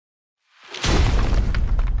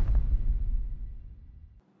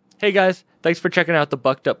Hey guys, thanks for checking out the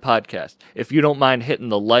Bucked Up Podcast. If you don't mind hitting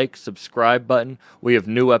the like, subscribe button, we have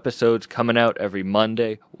new episodes coming out every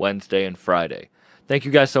Monday, Wednesday, and Friday. Thank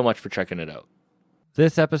you guys so much for checking it out.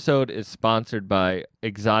 This episode is sponsored by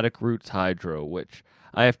Exotic Roots Hydro, which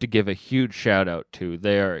I have to give a huge shout out to.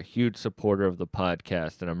 They are a huge supporter of the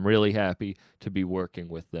podcast, and I'm really happy to be working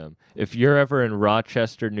with them. If you're ever in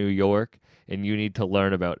Rochester, New York, and you need to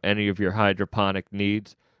learn about any of your hydroponic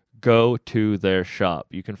needs, go to their shop.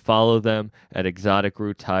 You can follow them at Exotic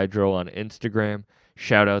Roots Hydro on Instagram.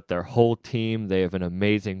 Shout out their whole team. They have an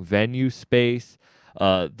amazing venue space.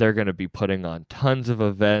 They're going to be putting on tons of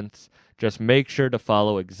events. Just make sure to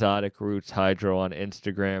follow Exotic Roots Hydro on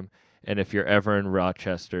Instagram. And if you're ever in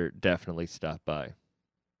Rochester, definitely stop by.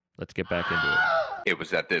 Let's get back into it. It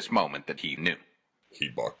was at this moment that he knew. He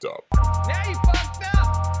bucked up. Now you fucked up.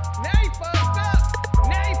 Now you fucked up.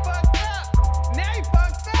 Now you fucked up. Now you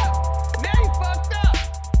fucked up. Now you fucked up.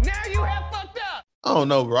 Now you have fucked up. I don't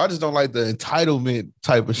know, bro. I just don't like the entitlement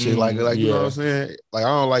type of shit. Like you know what I'm saying? Like, I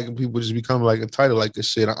don't like when people just become like entitled like this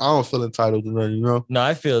shit. I don't feel entitled to nothing, you know? No,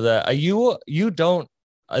 I feel that. You don't.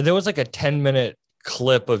 There was like a 10-minute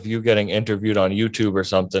clip of you getting interviewed on YouTube or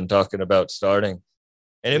something talking about starting.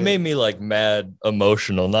 And it made me like mad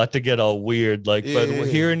emotional, not to get all weird, but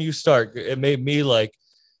hearing you start, it made me like,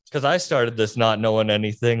 because I started this not knowing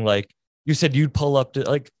anything. Like you said, you'd pull up to,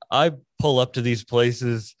 like, I pull up to these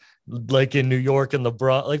places like in New York and the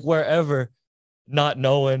Bronx, like wherever, not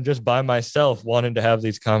knowing, just by myself, wanting to have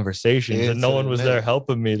these conversations, and no one was there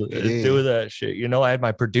helping me do that shit. You know, I had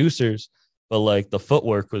my producers, but like the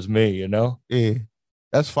footwork was me, you know? Yeah.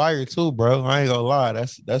 That's fire too, bro. I ain't gonna lie.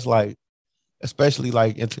 That's like, especially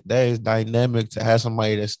like in today's dynamic, to have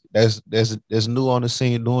somebody that's new on the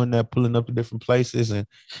scene doing that, pulling up to different places, and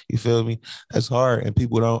you feel me? That's hard, and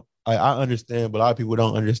people don't. I understand, but a lot of people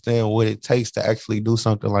don't understand what it takes to actually do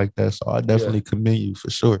something like that. So I definitely commend you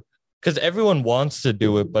for sure. Because everyone wants to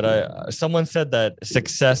do it, but someone said that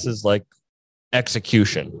success is like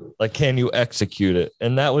execution. Like, can you execute it?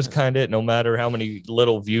 And that was kind of it. No matter how many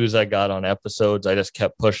little views I got on episodes, I just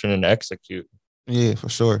kept pushing and executing. Yeah, for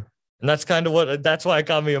sure. And that's kind of that's why it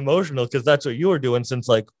got me emotional, because that's what you were doing since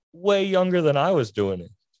like way younger than I was doing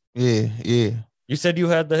it. Yeah. You said you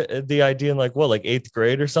had the idea in like 8th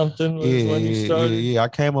grade or something when you started? Yeah. I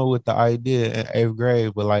came up with the idea in 8th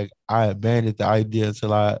grade, but like I abandoned the idea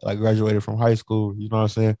until I like graduated from high school. You know what I'm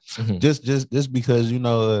saying? Mm-hmm. Just because, you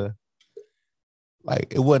know,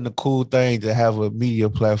 like it wasn't a cool thing to have a media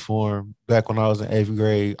platform back when I was in 8th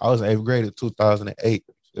grade. I was in 8th grade in 2008.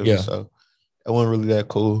 Yeah. So it wasn't really that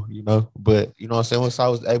cool, you know. But you know what I'm saying? Once I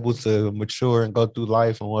was able to mature and go through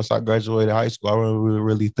life, and once I graduated high school, I wasn't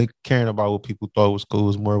really caring about what people thought was cool. It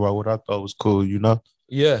was more about what I thought was cool, you know?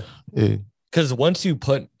 Yeah. Yeah. Because once you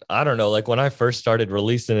put, I don't know, like when I first started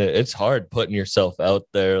releasing it, it's hard putting yourself out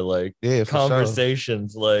there, like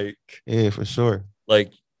conversations, sure. like. Yeah, for sure.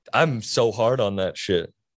 Like, I'm so hard on that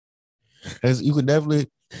shit. As you can definitely,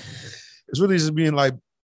 it's really just being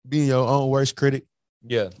your own worst critic.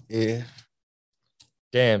 Yeah. Yeah.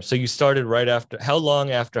 Damn. So you started right after. How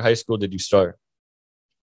long after high school did you start?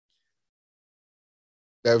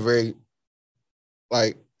 That very,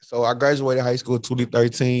 so I graduated high school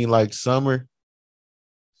 2013, like summer.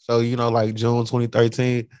 So, you know, like June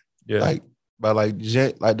 2013. Yeah. By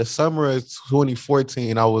the summer of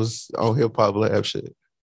 2014, I was on Hip Hop Lab shit.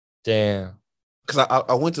 Damn. Because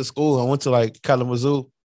I went to school. I went to like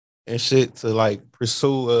Kalamazoo and shit to like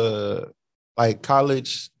pursue like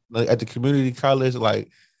college. Like at the community college, like,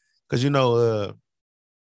 because you know,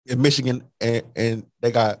 in Michigan and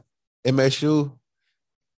they got MSU,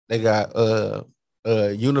 they got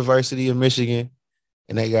University of Michigan,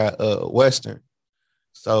 and they got Western.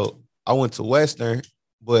 So I went to Western,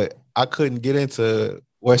 but I couldn't get into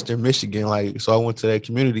Western Michigan, like, so I went to that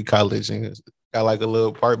community college and got like a little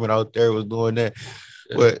apartment out there, was doing that,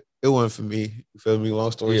 but it wasn't for me. You feel me?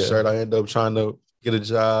 Long story short, I ended up trying to get a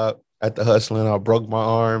job at the hustling. I broke my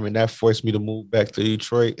arm, and that forced me to move back to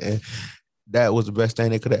Detroit. And that was the best thing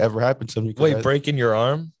that could have ever happened to me. Wait, breaking your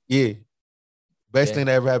arm? Yeah. Best thing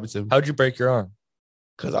that ever happened to me. How'd you break your arm?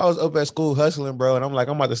 Because I was up at school hustling, bro. And I'm like,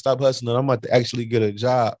 I'm about to stop hustling. I'm about to actually get a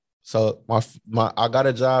job. So I got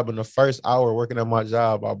a job. In the first hour working at my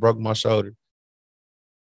job, I broke my shoulder.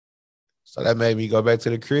 So that made me go back to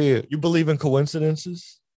the crib. You believe in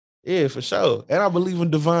coincidences? Yeah, for sure. And I believe in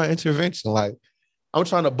divine intervention. Like, I'm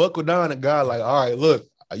trying to buckle down to God, like, all right, look,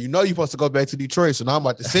 you know you're supposed to go back to Detroit, so now I'm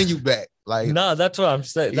about to send you back. Like, nah, that's what I'm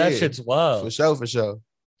saying. That shit's wild. For sure.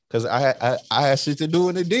 Because I had shit to do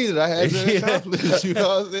in the deed that I had to accomplish. You know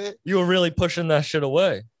what I'm saying? You were really pushing that shit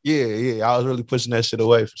away. Yeah. I was really pushing that shit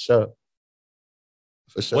away, for sure.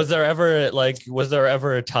 for sure. Was there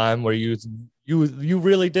ever a time where you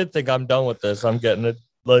really did think I'm done with this? I'm getting it.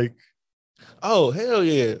 Like, Oh, hell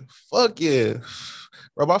yeah. Fuck yeah.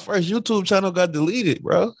 Bro, my first YouTube channel got deleted,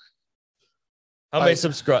 bro. how many Like,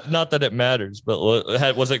 subscribe? Not that it matters, but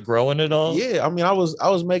was it growing at all? yeah, I mean, I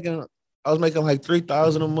was making like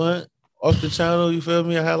 3,000 a month off the channel. You feel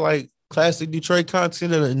me? I had like classic Detroit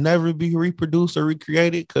content that'll never be reproduced or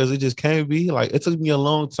recreated because it just can't be. Like, it took me a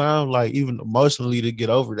long time, like even emotionally, to get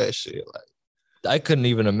over that shit. Like, I couldn't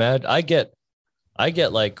even imagine. I get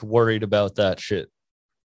like worried about that shit.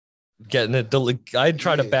 Getting it I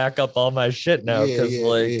try to Yeah. back up all my shit now because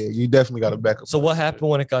like. yeah, you definitely got to back up. So what happened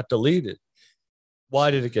when it got deleted? Why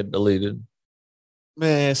did it get deleted?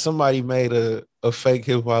 Man, somebody made a fake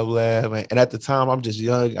hip hop lab, man. And at the time, I'm just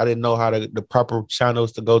young. I didn't know how the proper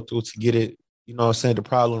channels to go through to get it, you know what I'm saying, the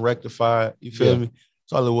problem rectified. You feel Yeah. me?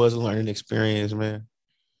 So all it was a learning experience, man.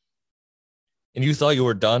 And you thought you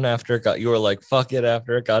were done after it got. You were like, "Fuck it!"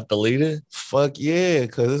 After it got deleted. Fuck yeah,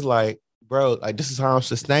 because it's like, bro, like this is how I'm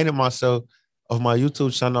sustaining myself of my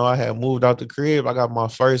YouTube channel. I had moved out the crib. I got my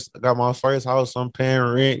first house. I'm paying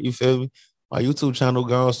rent. You feel me? My YouTube channel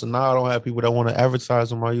gone, so now I don't have people that want to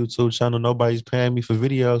advertise on my YouTube channel. Nobody's paying me for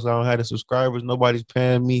videos. I don't have the subscribers. Nobody's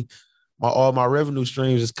paying me. All my revenue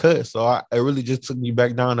streams is cut. So it really just took me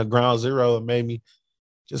back down to ground zero and made me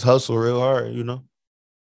just hustle real hard, you know.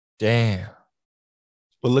 Damn.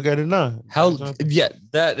 But look at it now. How? Yeah,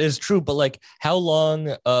 that is true. But like, how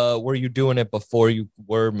long were you doing it before you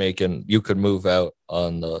could move out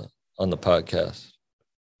on the podcast?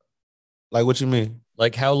 Like, what you mean?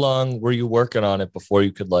 Like, how long were you working on it before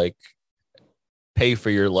you could like pay for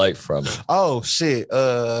your life from it? Oh shit. So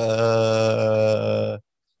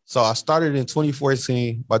I started in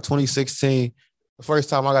 2014. By 2016, the first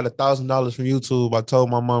time I got $1,000 from YouTube, I told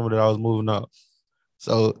my mama that I was moving out.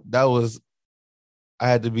 So that was, I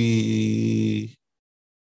had to be,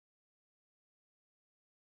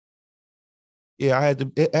 yeah,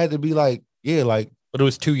 it had to be like, yeah, like, But it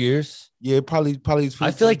was 2 years. yeah, probably. I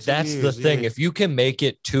feel like 2 that's the years, thing. yeah. If you can make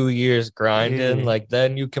it 2 years grinding, Yeah. like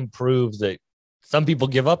then you can prove that some people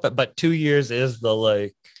give up, but 2 years is the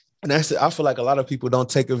like. And that's it. I feel like a lot of people don't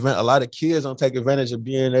take advantage. A lot of kids don't take advantage of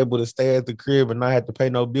being able to stay at the crib and not have to pay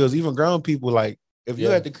no bills. Even grown people, like if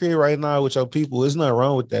you're Yeah. at the crib right now with your people, there's nothing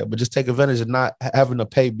wrong with that. But just take advantage of not having to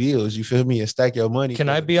pay bills. You feel me? And stack your money. Can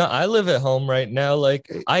I be on? I live at home right now. Like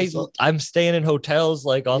I'm staying in hotels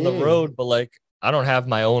like on the Yeah. road, but like I don't have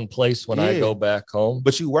my own place when I Yeah. go back home.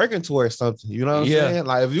 But you working towards something. You know what I'm Yeah. saying?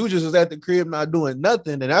 Like if you just was at the crib not doing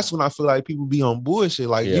nothing, then that's when I feel like people be on bullshit.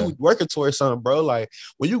 Like Yeah. you working towards something, bro. Like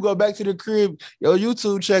when you go back to the crib, your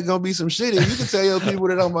YouTube check gonna be some shit. And you can tell your people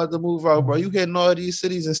that I'm about to move out, bro. You hitting all these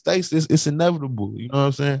cities and states, it's inevitable. You know what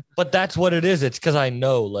I'm saying? But that's what it is. It's because I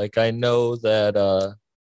know that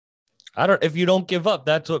if you don't give up,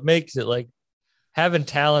 that's what makes it. Like having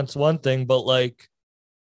talent's one thing, but like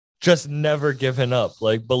just never giving up,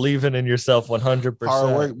 like believing in yourself 100%.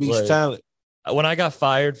 Hard work beats Like, talent. when I got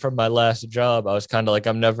fired from my last job, I was kind of like,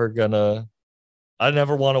 I never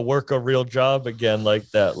want to work a real job again like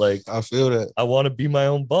that. Like I feel that. I want to be my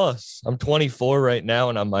own boss. I'm 24 right now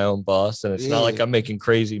and I'm my own boss. And it's not like Yeah. I'm making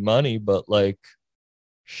crazy money, but like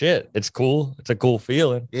shit, it's cool. It's a cool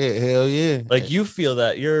feeling. Yeah, hell yeah. Like you feel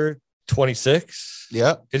that you're 26.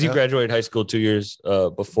 yeah. Because you graduated high school 2 years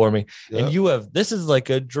before me. Yeah. And this is like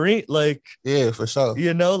a dream. Like, Yeah, for sure.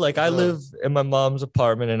 you know, like I Yeah. live in my mom's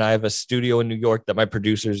apartment and I have a studio in New York that my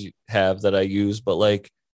producers have that I use. But like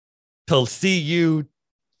to see you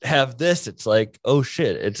have this, it's like, oh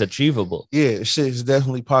shit, it's achievable. Yeah, shit is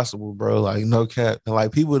definitely possible, bro. Like, no cap. And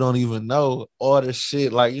like people don't even know all the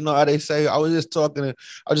shit. Like, you know how they say, I was just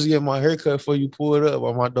getting my haircut before you pull it up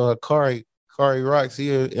by my dog Kari Rocks.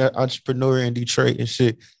 He an entrepreneur in Detroit and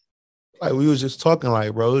shit. Like we was just talking,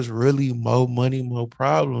 like, bro, it's really more money, more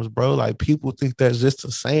problems, bro. Like people think that's just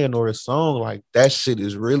a saying or a song. Like that shit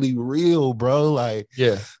is really real, bro. Like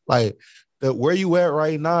Yeah. Where you at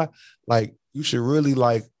right now, like you should really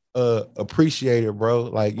like appreciate it, bro.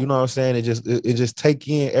 Like, you know what I'm saying? It just take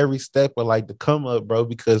in every step of like the come up, bro,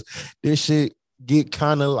 because this shit get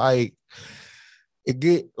kind of like it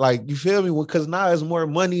get like, you feel me? Because now there's more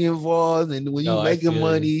money involved, and when you No, I making feel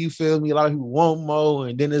money, you. you feel me? A lot of people want more,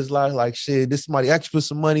 and then it's like shit. This somebody actually put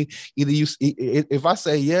some money. Either if I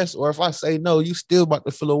say yes or if I say no, you still about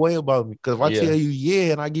to feel a way about me. Because if I Yeah. tell you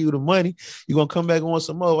yeah and I give you the money, you're gonna come back and want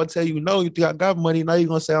some more. If I tell you no, you think I got money, now you're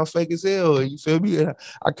gonna say I'm fake as hell. And you feel me? And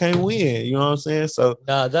I can't win. You know what I'm saying? So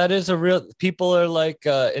Nah, that is a real. People are like,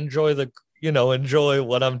 enjoy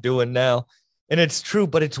what I'm doing now. And it's true,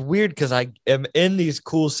 but it's weird because I am in these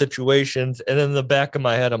cool situations, and in the back of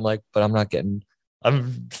my head, I'm like, but I'm not getting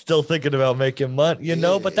I'm still thinking about making money,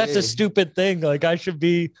 but that's a stupid thing. Like I should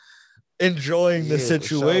be enjoying the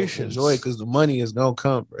situation. Enjoy it because the money is gonna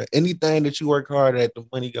come, bro. Anything that you work hard at, the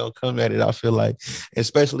money gonna come at it. I feel like,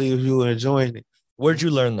 especially if you're enjoying it. Where'd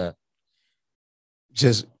you learn that?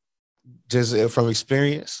 Just from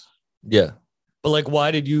experience. Yeah. But like,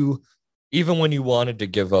 why did you, even when you wanted to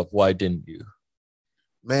give up, why didn't you?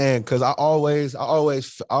 Man, because I always felt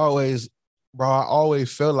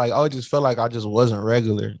like I just felt like I just wasn't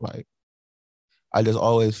regular. Like I just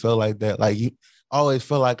always felt like that. Like you always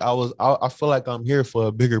felt like I feel like I'm here for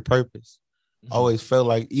a bigger purpose. I always felt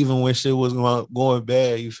like even when shit was going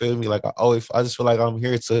bad, you feel me? Like I just feel like I'm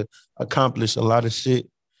here to accomplish a lot of shit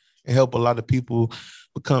and help a lot of people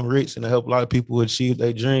become rich and to help a lot of people achieve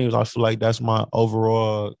their dreams. I feel like that's my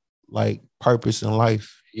overall like purpose in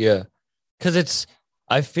life. Yeah. Cause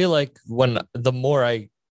I feel like the more I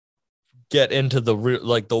get into the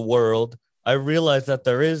world, I realize that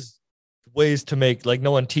there is ways to make, like,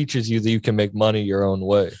 no one teaches you that you can make money your own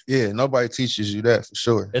way. Yeah, nobody teaches you that for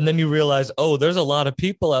sure. And then you realize, oh, there's a lot of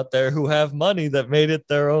people out there who have money that made it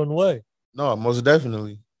their own way. No, most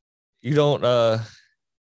definitely. You don't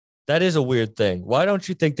that is a weird thing. Why don't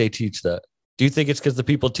you think they teach that? Do you think it's because the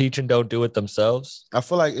people teaching don't do it themselves? I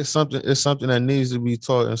feel like it's something that needs to be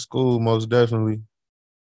taught in school, most definitely.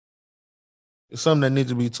 It's something that needs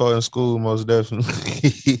to be taught in school, most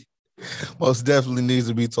definitely. Most definitely needs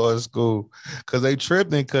to be taught in school. Cause they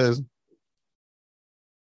tripping cause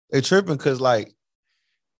like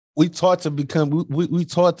we taught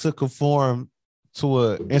to conform to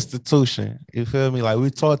an institution. You feel me? Like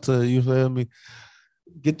we taught to, you feel me,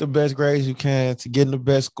 get the best grades you can, to get in the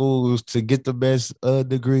best schools, to get the best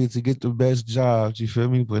degree, to get the best jobs. You feel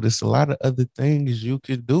me? But it's a lot of other things you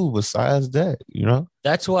could do besides that, you know?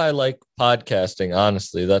 That's why I like podcasting,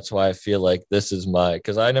 honestly. That's why I feel like this is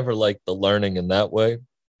because I never liked the learning in that way.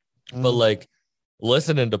 But like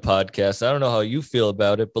listening to podcasts, I don't know how you feel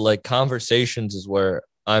about it, but like conversations is where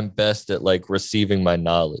I'm best at like receiving my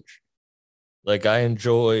knowledge. Like I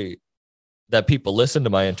enjoy that people listen to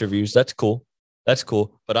my interviews. That's cool.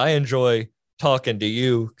 But I enjoy talking to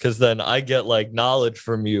you because then I get like knowledge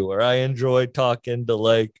from you, or I enjoy talking to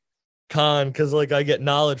like Khan because like I get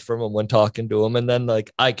knowledge from him when talking to him. And then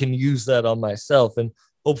like I can use that on myself, and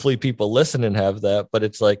hopefully people listen and have that. But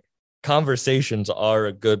it's like conversations are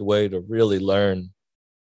a good way to really learn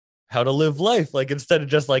how to live life. Like instead of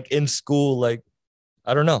just like in school, like,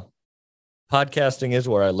 I don't know. Podcasting is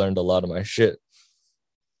where I learned a lot of my shit.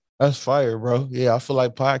 That's fire, bro. Yeah, I feel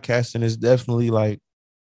like podcasting is definitely like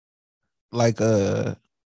I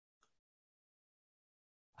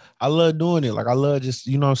love doing it. Like I love just,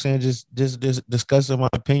 you know what I'm saying, just discussing my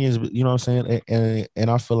opinions, you know what I'm saying?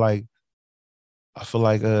 And I feel like I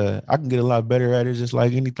can get a lot better at it just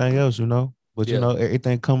like anything else, you know? But you know,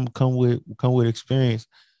 everything come with experience.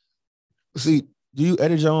 See, do you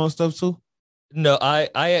edit your own stuff too? No,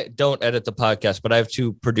 I don't edit the podcast, but I have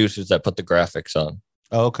two producers that put the graphics on.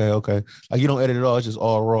 Oh, okay. Like you don't edit it all; it's just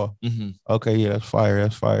all raw. Mm-hmm. Okay, yeah, that's fire.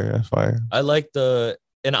 I like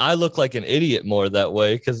and I look like an idiot more that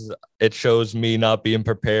way because it shows me not being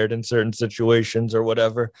prepared in certain situations or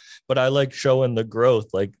whatever. But I like showing the growth.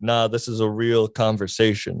 Like, nah, this is a real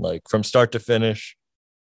conversation. Like from start to finish,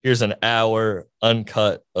 here's an hour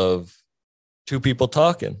uncut of two people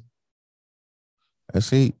talking. That's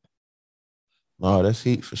heat. No, that's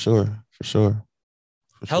heat for sure.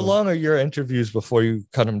 How long are your interviews before you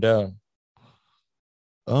cut them down?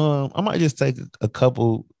 I might just take a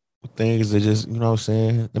couple things that just, you know what I'm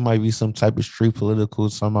saying? There might be some type of street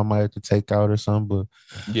political, some I might have to take out or something, but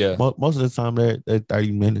yeah, most of the time they're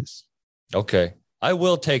 30 minutes. Okay. I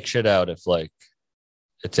will take shit out if like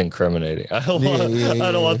it's incriminating. I don't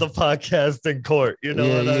want the podcast in court. You know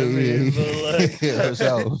what I mean? But like,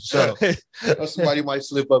 so somebody might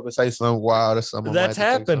slip up and say something wild or something. That's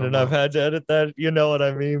happened, and I've had to edit that. You know what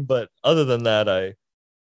I mean? But other than that,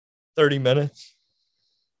 30 minutes.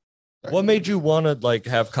 What made you want to like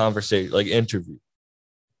have conversation, like interview?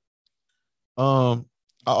 I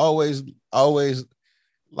always loved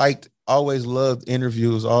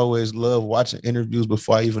interviews. I always loved watching interviews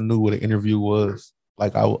before I even knew what an interview was.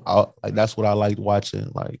 Like I like that's what I liked watching.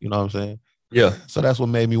 Like, you know what I'm saying? Yeah. So that's what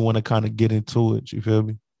made me want to kind of get into it. You feel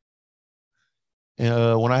me?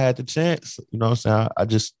 And when I had the chance, you know what I'm saying, I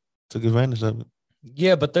just took advantage of it.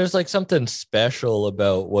 Yeah, but there's like something special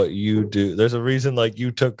about what you do. There's a reason like you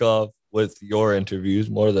took off with your interviews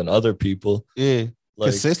more than other people. Yeah.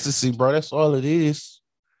 Like, consistency, bro. That's all it is.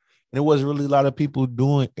 And there wasn't really a lot of people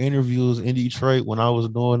doing interviews in Detroit when I was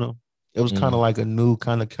doing them. It was kind of like a new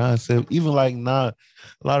kind of concept. Even like now,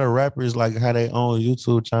 a lot of rappers like had their own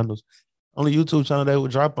YouTube channels. only YouTube channel that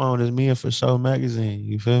would drop on is Me and For Show magazine.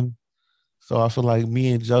 You feel me? So I feel like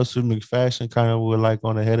me and Joseph McFashion kind of were like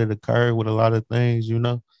on the head of the curve with a lot of things, you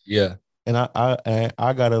know. Yeah. And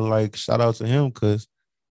I gotta like shout out to him because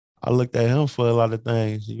I looked at him for a lot of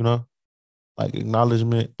things, you know, like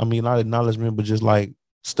acknowledgement. I mean, not acknowledgement, but just like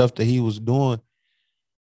stuff that he was doing.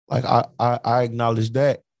 Like I acknowledged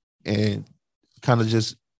that and kind of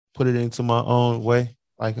just put it into my own way,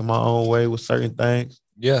 like in my own way with certain things.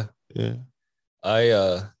 Yeah. Yeah.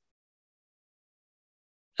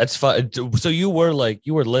 That's fine. So you were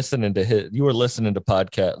listening to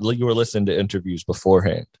podcast, you were listening to interviews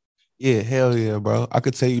beforehand. Yeah, hell yeah, bro. I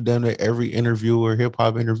could tell you damn near every interviewer, hip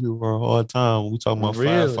hop interviewer all the time. We talking about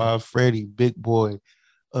Really? 5'5" Freddie, Big Boy,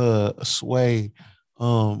 Sway,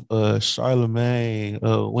 Charlemagne,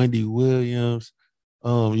 Wendy Williams.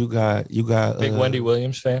 You got Big Wendy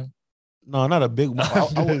Williams fan? No, not a big.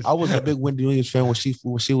 I was a big Wendy Williams fan when she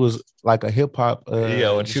was like a hip hop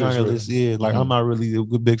when she was journalist. Yeah, like I'm not really a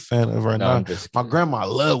good big fan of her now. My grandma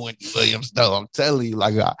loved Wendy Williams though. I'm telling you,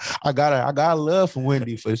 like I got a love for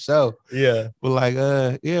Wendy for sure. Yeah, but like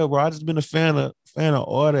yeah, bro, I just been a fan of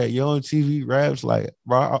all that Yo MTV Raps. Like,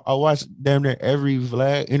 bro, I watched damn near every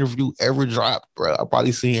Vlad interview ever dropped, bro. I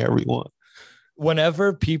probably seen everyone.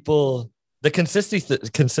 Whenever people, the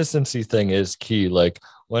consistency thing is key. Like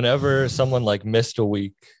whenever someone like missed a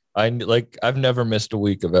week, I've never missed a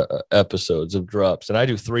week of episodes of drops, and I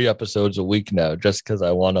do 3 episodes a week now just because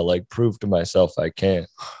I want to like prove to myself I can.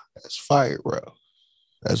 That's fire, bro.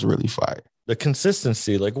 That's really fire. The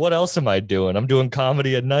consistency, like what else am I doing? I'm doing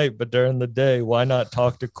comedy at night, but during the day, why not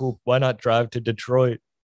why not drive to Detroit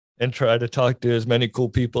and try to talk to as many cool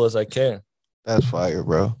people as I can? That's fire,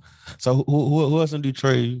 bro. So who else in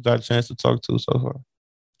Detroit you got a chance to talk to so far?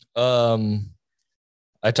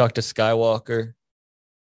 I talked to Skywalker.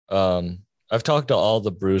 I've talked to all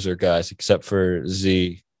the Bruiser guys except for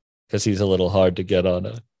Z, because he's a little hard to get on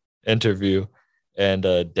an interview, and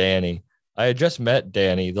Danny. I had just met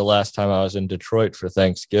Danny the last time I was in Detroit for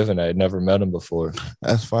Thanksgiving. I had never met him before.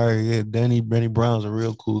 That's fire. Yeah, Benny Brown's a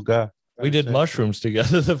real cool guy. We did mushrooms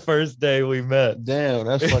together the first day we met. Damn,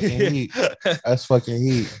 that's fucking heat. That's fucking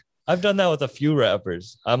heat. I've done that with a few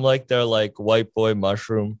rappers. I'm like their like white boy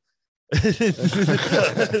mushroom. Like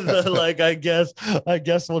I guess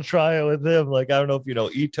we'll try it with him. Like I don't know if you know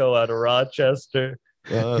Ito out of Rochester.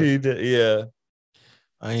 He did, yeah.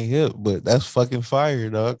 I ain't hip, but that's fucking fire,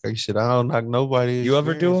 dog. Like shit, I don't knock nobody. You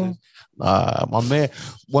ever do them? My man,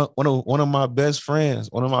 one of my best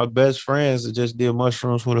friends that just did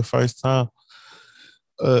mushrooms for the first time.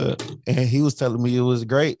 And he was telling me it was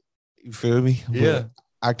great. You feel me? Yeah. But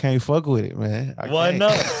I can't fuck with it, man. Why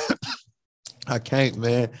not? I can't,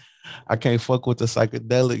 man. I can't fuck with the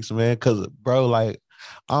psychedelics, man. Cause bro, like,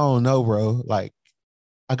 I don't know, bro. Like,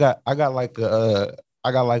 I got like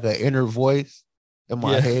an inner voice in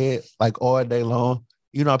my head, like all day long.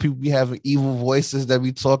 You know how people be having evil voices that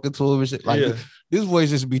be talking to him and shit. Like this voice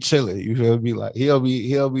just be chilling. You feel me? Like he'll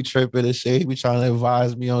be tripping and shit. He be trying to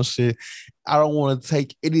advise me on shit. I don't want to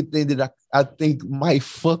take anything that I think might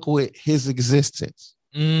fuck with his existence.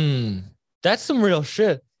 That's some real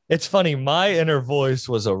shit. It's funny. My inner voice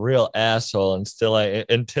was a real asshole until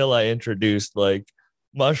I introduced like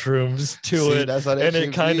mushrooms to it, and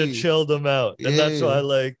it kind of chilled him out. And that's why I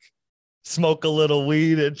like smoke a little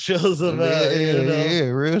weed, it chills them out. You know? Yeah,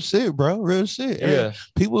 real shit, bro. Real shit. Yeah.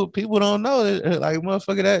 People don't know that, like,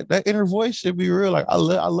 motherfucker, that inner voice should be real. Like, I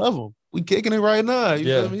love him. We kicking it right now. You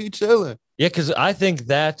feel me? He chilling. Yeah, because I think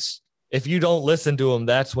that's, if you don't listen to him,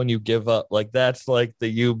 that's when you give up. Like, that's like the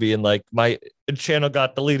you being like, my channel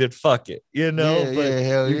got deleted. Fuck it. You know?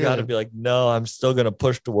 But you got to be like, no, I'm still going to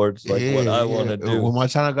push towards like what I want to do. When my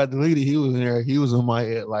channel got deleted, he was in there. He was in my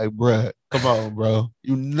head like, bruh, come on, bro.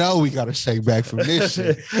 You know we got to shake back from this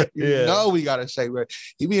shit. You know we got to shake back.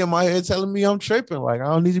 He be in my head telling me I'm tripping. Like, I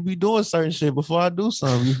don't need to be doing certain shit before I do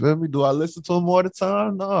something. You feel me? Do I listen to him all the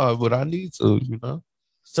time? No, but I need to, you know?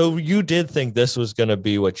 So you did think this was going to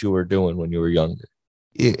be what you were doing when you were younger?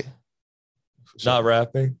 Yeah. Sure. Not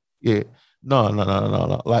rapping? Yeah.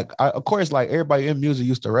 No. Like, of course, like everybody in music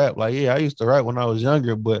used to rap. Like, yeah, I used to rap when I was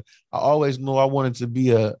younger, but I always knew I wanted to be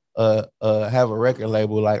have a record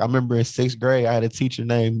label. Like, I remember in 6th grade, I had a teacher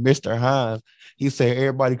named Mr. Hines. He said,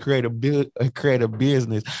 everybody create a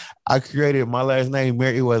business. I created my last name,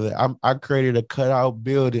 Merriweather. I created a cutout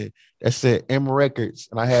building that said M Records,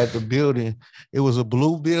 and I had the building. It was a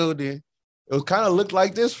blue building. It was kind of looked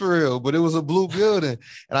like this for real, but it was a blue building,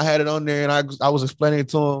 and I had it on there, and I was explaining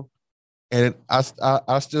to him And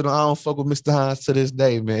I still don't fuck with Mr. Hines to this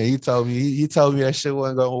day, man. He told me that shit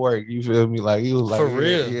wasn't gonna work. You feel me? Like he was like, For yeah,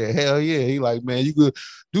 real? yeah, hell yeah. He like, man, you could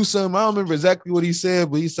do something. I don't remember exactly what he said,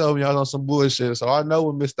 but he told me I was on some bullshit. So I know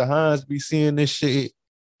when Mr. Hines be seeing this shit,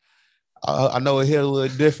 I know it hit a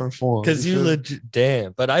little different for him. Because you feel me? legit,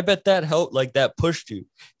 damn. But I bet that helped, like that pushed you.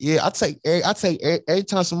 Yeah, every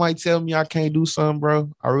time somebody tell me I can't do something,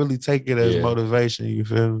 bro, I really take it as Yeah. motivation. You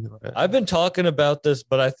feel me? Like, I've been talking about this,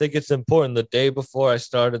 but I think it's important. The day before I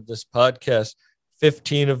started this podcast,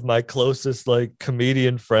 15 of my closest like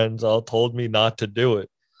comedian friends all told me not to do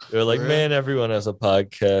it. They're like, For real? man, everyone has a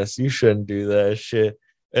podcast. You shouldn't do that shit.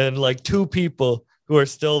 And like 2 people who are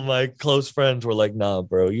still my close friends were like, nah,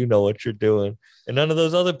 bro, you know what you're doing. And none of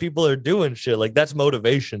those other people are doing shit. Like that's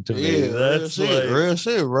motivation to me. yeah, That's like, real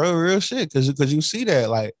shit, bro, real shit. Cause you see that,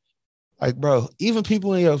 like, bro, even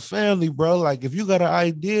people in your family, bro, like if you got an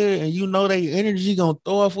idea and you know they energy gonna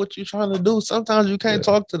throw off what you trying to do, sometimes you can't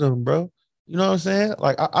talk to them, bro. You know what I'm saying?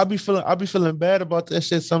 Like I be feeling bad about that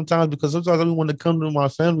shit sometimes because sometimes I want to come to my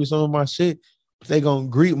family, some of my shit, but they gonna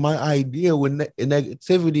greet my idea with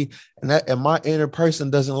negativity, and my inner person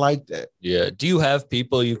doesn't like that. yeah. Do you have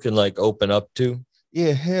people you can like open up to?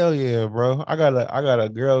 Yeah, hell yeah, bro. I got a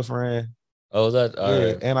girlfriend, Oh, that all yeah,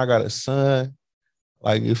 right. and I got a son.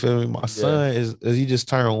 Like you feel me? My son is he just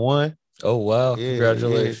turned 1. Oh wow. Yeah,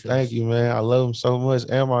 Congratulations. yeah, thank you, man. I love him so much.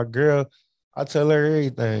 And my girl, I tell her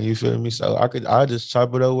everything, you feel me? So I just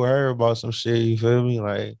chop it over her about some shit, you feel me?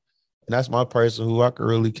 Like, and that's my person who I could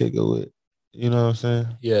really kick it with. You know what I'm saying?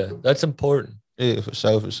 Yeah, that's important. Yeah, for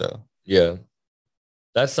sure, for sure. Yeah.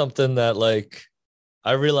 That's something that like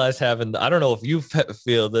I realize having, I don't know if you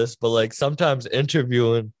feel this, but like sometimes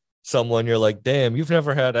interviewing someone, you're like, damn, you've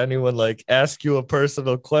never had anyone like ask you a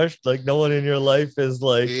personal question. Like no one in your life is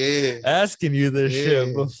like Yeah. asking you this shit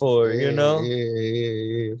Yeah. before, you know?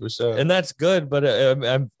 Yeah, for sure. And that's good, but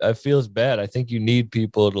I feels bad. I think you need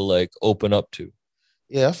people to like open up to.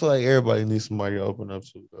 Yeah, I feel like everybody needs somebody to open up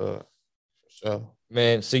to. For sure.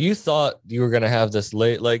 Man, so you thought you were gonna have this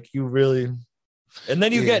late, like you really, and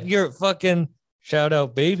then you Yeah. get your fucking shout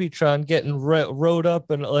out Babytron getting rode up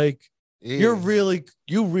and like Yeah.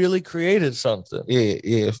 you really created something,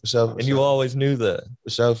 Yeah, for sure. and you always knew that. For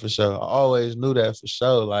sure. I always knew that for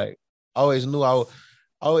sure. Like, I always knew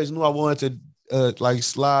I wanted to like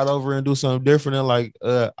slide over and do something different. And like,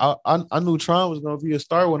 I knew Tron was gonna be a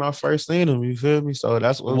star when I first seen him. You feel me? So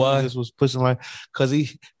that's what Why? we just was pushing, like,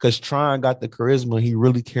 cause Tron got the charisma. He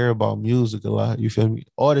really care about music a lot. You feel me?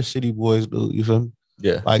 All the Shitty Boys do. You feel me?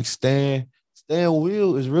 Yeah, Like Stan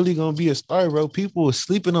Will is really gonna be a star, bro. People are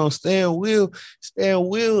sleeping on Stan Will. Stan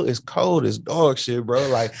Will is cold as dog shit, bro.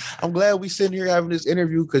 Like, I'm glad we sitting here having this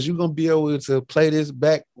interview because you're gonna be able to play this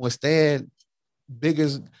back when Stan big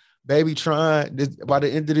as Babytron by the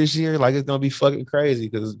end of this year. Like, it's gonna be fucking crazy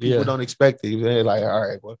because people Yeah. don't expect it. They're like, all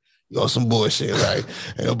right, well, you on some bullshit. Like,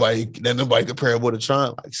 nobody comparable to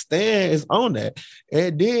Tron. Like, Stan is on that,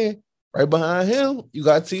 and then right behind him, you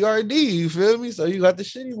got TRD, you feel me? So you got the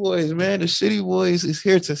Shitty Boys, man. The Shitty Boys is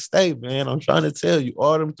here to stay, man. I'm trying to tell you,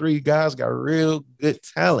 all them 3 guys got real good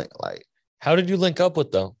talent. Like, how did you link up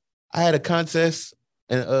with them? I had a contest,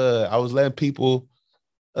 and I was letting people,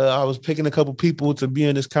 I was picking a couple people to be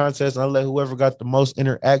in this contest, and I let whoever got the most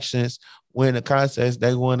interactions win the contest.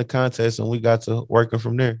 They won the contest, and we got to working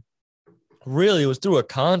from there. Really, it was through a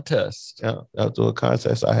contest. Yeah, that was through a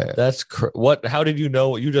contest I had. That's what? How did you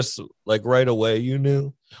know? You just like right away you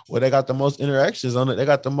knew. Well, they got the most interactions on it. They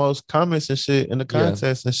got the most comments and shit in the Yeah.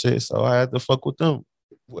 contest and shit. So I had to fuck with them.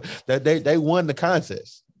 That they won the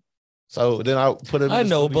contest. So then I put them. I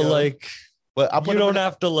know, but like but I put you them don't in the,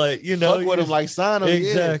 have to like you know fuck with them, like sign them.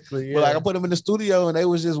 exactly. Yeah. Yeah. But like I put them in the studio and they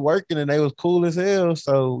was just working and they was cool as hell.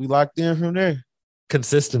 So we locked in from there.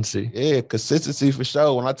 Consistency. Yeah, consistency for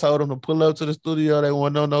sure. When I told them to pull up to the studio, they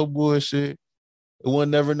wasn't no bullshit. It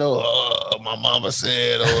wasn't never no, oh, my mama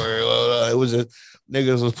said, or it was just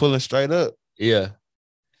niggas was pulling straight up. Yeah.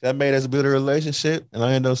 That made us build a relationship, and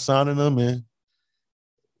I ended up signing them, and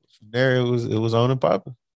from there it was on and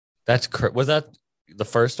popping. That's was that the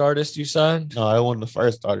first artist you signed? No, I wasn't the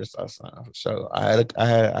first artist I signed for sure. I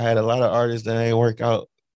had a lot of artists that ain't work out.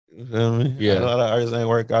 You feel me? Yeah. I had a lot of artists that ain't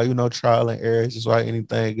work out. You know, trial and error is just like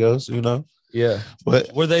anything else. You know, Yeah.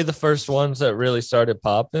 but Were they the first ones that really started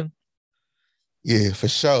popping? yeah, for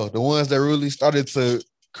sure. The ones that really started to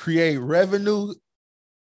create revenue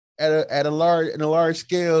at a large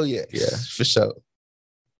scale, yes, Yeah. for sure.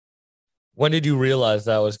 When did you realize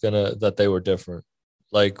that they were different?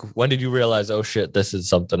 Like when did you realize, oh shit, this is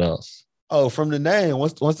something else? Oh, from the name.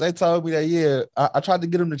 Once they told me that, yeah, I tried to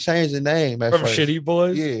get them to change the name at From first. Shitty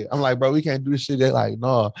Boys? Yeah, I'm like, bro, we can't do this shit. They're like,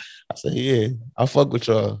 no. I said, yeah, I fuck with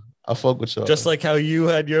y'all. I fuck with y'all. Just like how you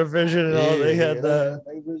had your vision and all, they had that.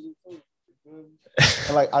 they vision too.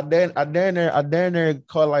 And like I dare there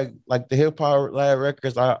call like the hip hop lab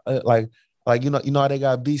records. Like you know how they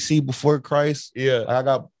got BC before Christ. Yeah.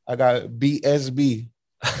 Like I got BSB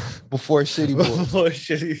before Shitty Boy. Before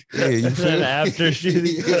Shitty. Yeah, you And feel then me? after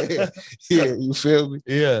Shitty. yeah, you feel me?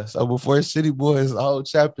 Yeah. So before Shitty Boy is a whole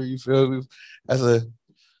chapter, you feel me? That's a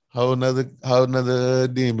whole nother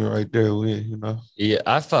demon right there. You know. Yeah,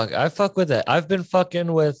 I fuck with that. I've been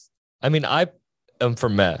fucking with, I mean, I am for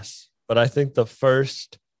Mess, but I think the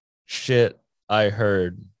first shit I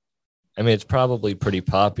heard, I mean, it's probably pretty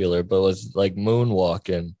popular, but it was like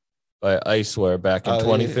Moonwalking by Icewear back in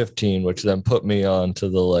 2015, which then put me on to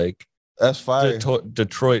the like that's fire.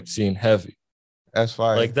 Detroit scene heavy. That's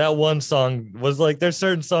fire. Like that one song was like, there's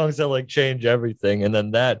certain songs that like change everything. And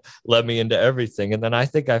then that led me into everything. And then I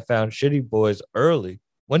think I found Shitty Boys early.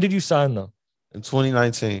 When did you sign them? In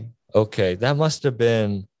 2019. Okay. That must have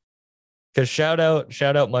been, because shout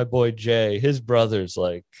out my boy Jay, his brother's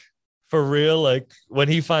like, for real, like when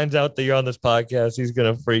he finds out that you're on this podcast, he's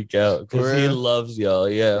gonna freak out because he loves y'all.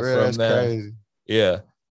 Yeah, that's crazy. Yeah,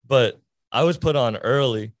 but I was put on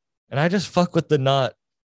early, and I just fuck with the not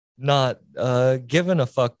giving a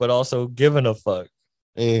fuck, but also giving a fuck.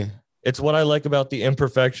 Yeah, it's what I like about the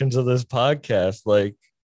imperfections of this podcast. Like,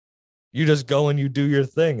 you just go and you do your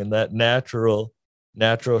thing, and that natural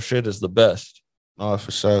shit is the best. Oh,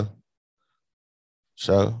 for sure.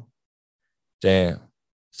 So, damn.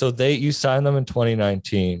 So you signed them in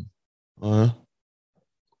 2019. Uh-huh.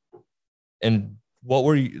 And what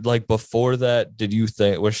were you like before that? Did you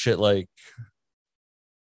think was shit like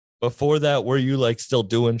before that? Were you like still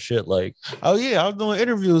doing shit like? Oh yeah, I was doing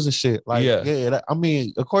interviews and shit. Like I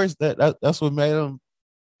mean, of course that's what made them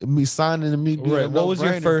me signing and me being right. What was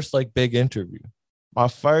your first like big interview? My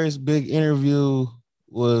first big interview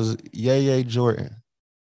was Ye Jordan.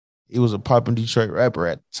 He was a poppin' Detroit rapper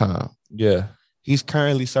at the time. Yeah. He's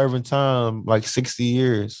currently serving time like 60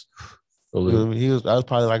 years. That was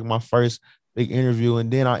probably like my first big interview. And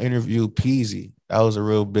then I interviewed Peasy. That was a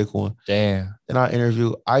real big one. Damn. Then I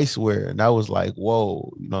interviewed Icewear. And that was like,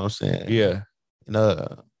 whoa, you know what I'm saying? Yeah. And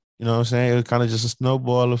you know what I'm saying? It was kind of just a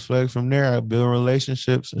snowball effect from there. I built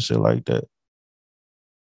relationships and shit like that.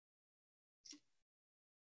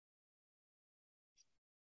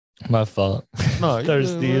 My fault. No,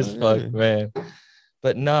 thirsty as fuck, man.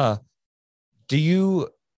 But nah.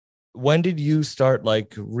 When did you start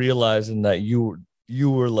like realizing that you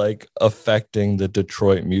were like affecting the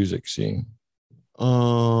Detroit music scene? That's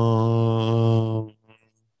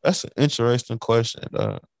an interesting question.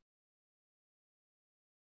 I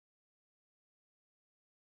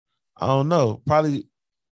don't know. Probably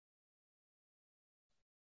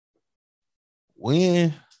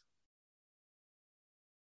when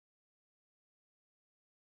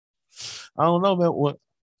I don't know, man. What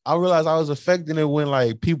I realized I was affecting it when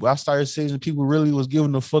like I started seeing people really was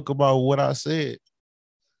giving a fuck about what I said.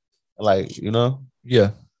 Like, you know? Yeah.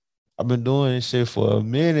 I've been doing this shit for a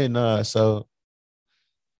minute now. So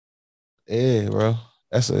yeah, bro.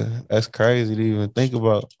 That's crazy to even think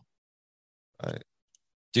about. Like,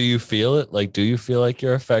 do you feel it? Like, do you feel like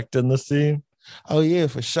you're affecting the scene? Oh yeah,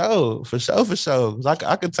 for sure. For sure. Cause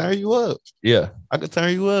I could turn you up. Yeah. I could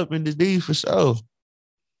turn you up in the D for sure.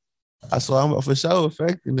 So I'm for sure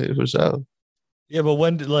affecting it for sure. Yeah, but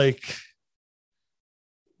when did like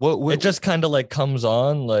what it just kind of like comes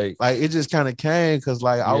on like it just kind of came because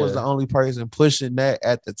like I was the only person pushing that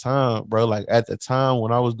at the time, bro. Like at the time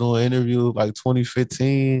when I was doing interviews like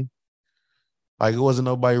 2015, like it wasn't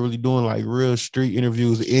nobody really doing like real street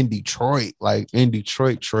interviews in Detroit, like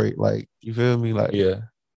like you feel me, like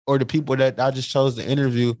or the people that I just chose to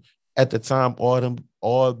interview at the time,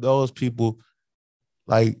 all those people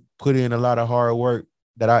like put in a lot of hard work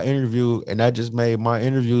that I interviewed, and that just made my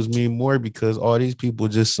interviews mean more because all these people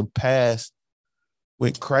just surpassed,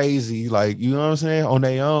 went crazy, like, you know what I'm saying, on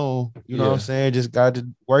their own, you know what I'm saying, just got to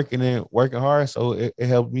working hard, so it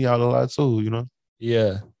helped me out a lot too, you know?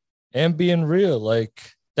 Yeah, and being real, like,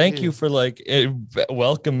 thank you for, like,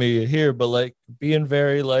 welcoming me here, but, like, being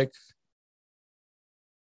very, like,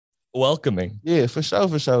 welcoming. Yeah, for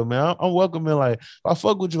sure, man. I'm welcoming, like, if I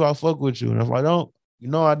fuck with you, and if I don't, you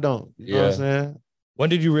know I don't. You know what I'm saying? When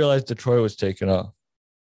did you realize Detroit was taking off?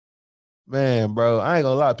 Man, bro, I ain't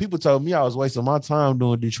gonna lie. People told me I was wasting my time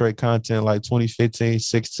doing Detroit content like 2015,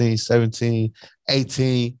 16, 17,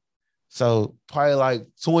 18. So probably like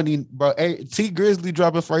 20, bro. T Grizzly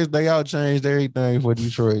dropping first day out changed everything for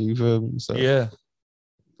Detroit. You feel me? So Yeah.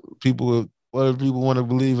 people, whether people want to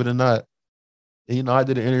believe it or not, and, you know, I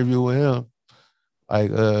did an interview with him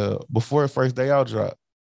like before first day out dropped.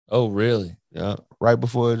 Oh, really? Yeah, right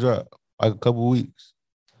before it dropped, like a couple weeks.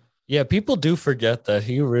 Yeah, people do forget that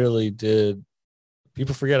he really did.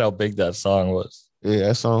 People forget how big that song was. Yeah,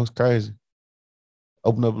 that song's crazy.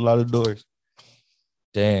 Opened up a lot of doors.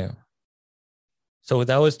 Damn. So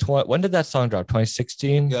that was when did that song drop?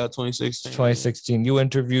 2016? Yeah, 2016. 2016. You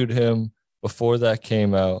interviewed him before that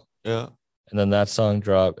came out, Yeah. and then that song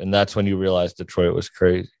dropped, and that's when you realized Detroit was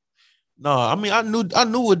crazy. No, I mean I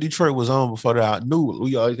knew what Detroit was on before that. I knew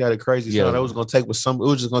we always had a crazy sound. That was gonna take it was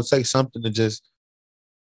just gonna take something to just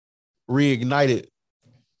reignite it.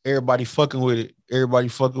 Everybody fucking with it. Everybody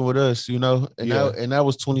fucking with us, you know. And that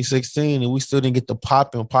was 2016, and we still didn't get the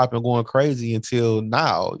popping going crazy until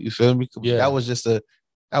now. You feel me? Yeah. That was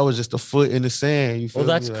just a foot in the sand. You feel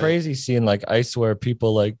Well, me? that's crazy seeing like I swear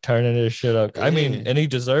people like turning his shit up. I mean, Yeah. and he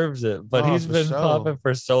deserves it, but No, he's for been sure. popping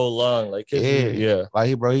for so long. Like his Yeah. Like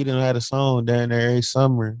he didn't have a song down there every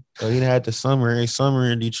summer. So he didn't have the summer every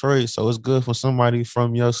summer in Detroit. So it's good for somebody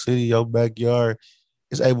from your city, your backyard,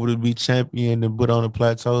 is able to be champion and put on a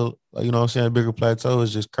plateau. Like, you know what I'm saying? A bigger plateau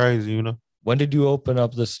is just crazy, you know. When did you open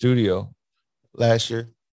up the studio? Last year.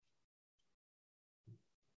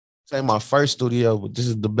 This ain't my first studio, but this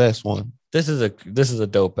is the best one. This is a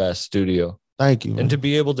dope ass studio. Thank you, man. And to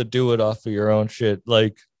be able to do it off of your own shit,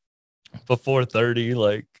 like before 30,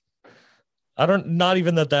 like not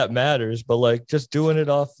even that matters, but like just doing it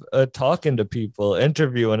off talking to people,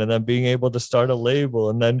 interviewing, and then being able to start a label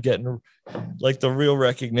and then getting like the real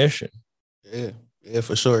recognition. Yeah,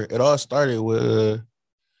 for sure. It all started with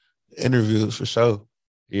interviews, for sure.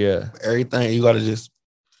 Yeah. Everything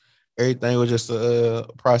was just a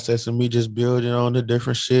process of me just building on the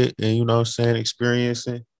different shit and, you know what I'm saying,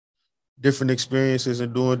 experiencing different experiences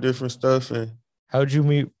and doing different stuff. And how'd you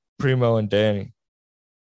meet Primo and Danny?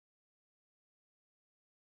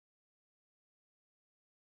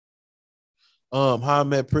 How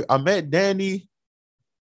I met Danny.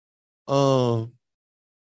 How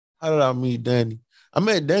did I meet Danny? I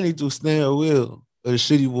met Danny through Stan Will of the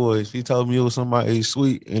Shitty Boys. He told me it was somebody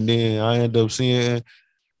sweet, and then I ended up seeing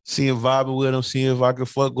vibing with him, seeing if I could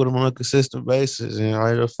fuck with him on a consistent basis, and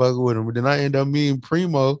I ended up fucking with him. But then I ended up meeting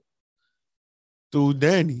Primo through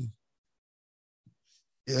Danny.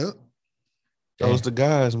 Yeah, those the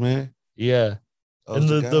guys, man. Yeah. And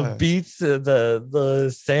the beats,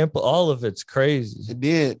 the sample, all of it's crazy.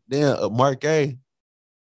 And then Mark A,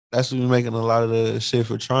 that's who's making a lot of the shit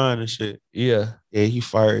for Trying and shit. Yeah. Yeah, he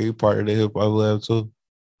fired. He part of the hip hop lab too.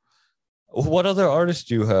 What other artists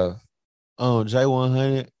do you have?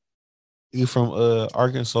 J100. He from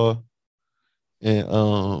Arkansas.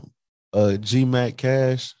 And G Mac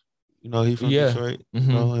Cash. You know, he from Detroit. Mm-hmm.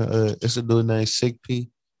 You know, it's a dude named Sick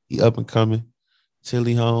P. He up and coming.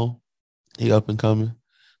 Tilly Home. He up and coming.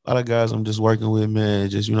 A lot of guys I'm just working with, man.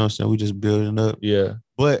 Just, you know what I'm saying? We just building up. Yeah.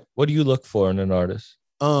 But what do you look for in an artist?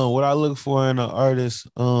 What I look for in an artist,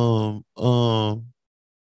 bro,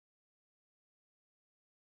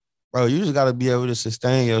 you just gotta be able to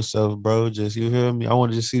sustain yourself, bro. Just, you hear me? I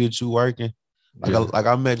want to just see that you working. Like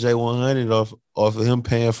I met J100 off of him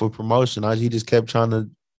paying for promotion. He just kept trying to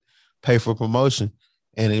pay for promotion,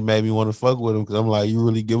 and it made me want to fuck with him because I'm like, you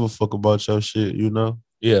really give a fuck about your shit, you know?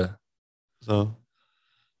 Yeah. So,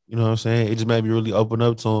 you know what I'm saying? It just made me really open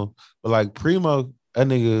up to him. But like Primo, that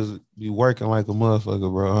nigga be working like a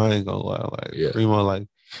motherfucker, bro. I ain't gonna lie. Like Primo, like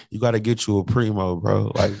you gotta get you a Primo,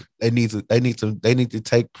 bro. Like they need to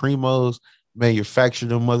take Primos, manufacture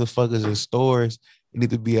them motherfuckers in stores. It need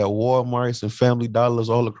to be at Walmarts and Family Dollars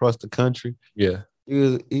all across the country. Yeah.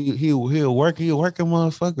 He'll work a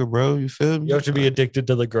motherfucker, bro. You feel me? You have to be addicted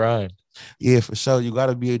to the grind. Yeah, for sure. You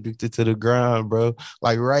gotta be addicted to the grind, bro.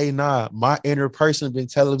 Like right now, my inner person been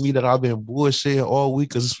telling me that I've been bullshitting all week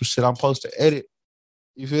because this was shit I'm supposed to edit.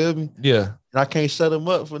 You feel me? Yeah. And I can't shut them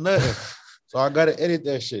up for nothing. So I gotta edit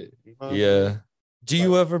that shit. You know yeah. I mean? Do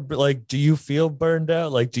you ever do you feel burned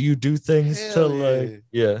out? Like, do you do things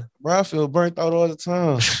yeah. Bro, I feel burnt out all the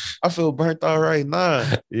time. I feel burnt out right now.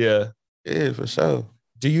 Yeah. Yeah, for sure.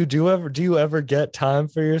 Do you ever get time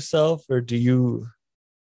for yourself, or do you?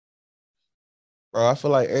 Bro, I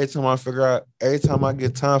feel like every time I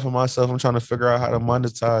get time for myself, I'm trying to figure out how to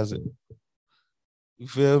monetize it. You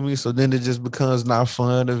feel me? So then it just becomes not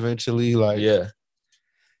fun eventually. Like, yeah.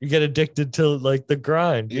 You get addicted to like the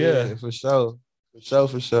grind. Yeah, for sure.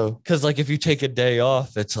 For sure. Because like if you take a day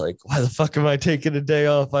off, it's like, why the fuck am I taking a day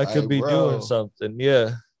off? I could be doing something.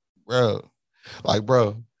 Yeah. Bro.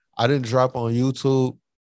 I didn't drop on YouTube.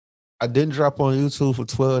 I didn't drop on YouTube for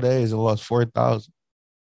 12 days and lost 4,000.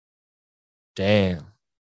 Damn.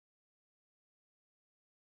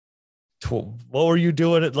 What were you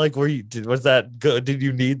doing? It like, was that good? Did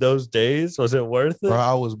you need those days? Was it worth it? Bro,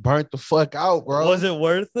 I was burnt the fuck out, bro. Was it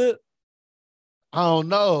worth it? I don't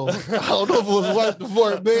know. I don't know if it was worth the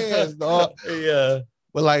 4 bands, dog. Yeah.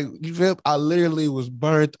 But like, you feel? I literally was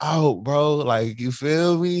burnt out, bro. Like, you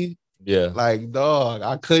feel me? Yeah. Like, dog,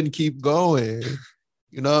 I couldn't keep going.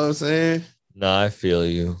 You know what I'm saying? No, I feel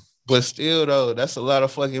you. But still, though, that's a lot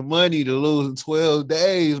of fucking money to lose in 12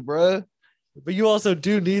 days, bro. But you also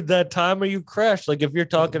do need that time or you crash. Like if you're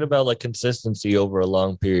talking about like consistency over a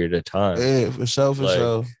long period of time. Yeah, for sure, for like,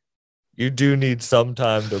 sure. You do need some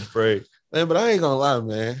time to break. Man, but I ain't gonna lie,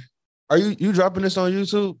 man. Are you dropping this on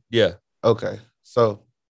YouTube? Yeah. Okay. So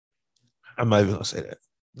I'm not even gonna say that.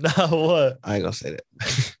 No, what? I ain't gonna say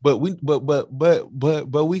that. But we need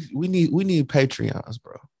Patreons,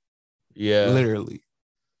 bro. Yeah. Literally.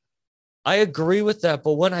 I agree with that,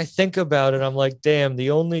 but when I think about it, I'm like, damn,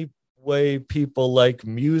 the only way people like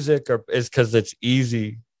music is because it's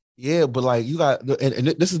easy. Yeah, but like you got, and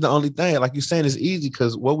this is the only thing. Like you're saying, it's easy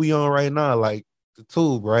because what we on right now, like the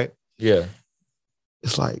tube, right? Yeah,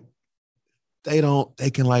 it's like they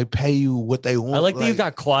can like pay you what they want. I like that you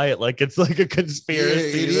got quiet, like it's like a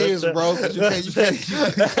conspiracy. Yeah, it is, bro.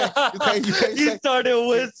 You started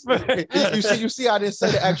whispering. You see, I didn't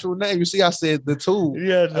say the actual name. You see, I said the tube.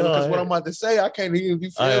 Yeah, no. Because what I'm about to say, I can't even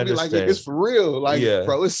be feel me. Like it's for real. Like,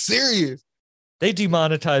 bro, it's serious. They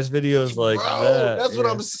demonetize videos like that. That's what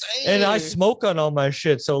I'm saying. And I smoke on all my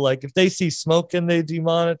shit. So like if they see smoking, they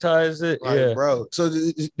demonetize it. Right, yeah, bro. So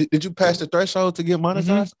did you pass the threshold to get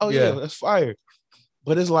monetized? Mm-hmm. Oh yeah, that's fire.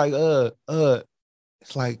 But it's like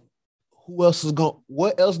it's like who else is going?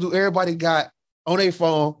 What else do everybody got on their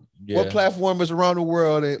phone? Yeah. What platform is around the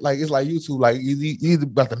world? Like it's like YouTube. Like you either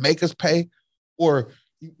about to make us pay, or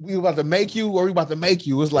we about to make you, or we about to make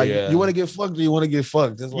you. It's like you want to get fucked, or you want to get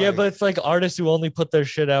fucked. It's like, but it's like artists who only put their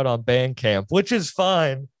shit out on Bandcamp, which is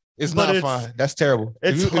fine. It's not fine. That's terrible.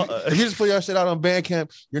 If you just put your shit out on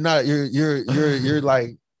Bandcamp, you're not. You're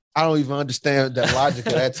like. I don't even understand that logic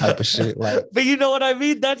of that type of shit. Like, but you know what I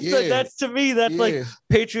mean? That's to me, that's like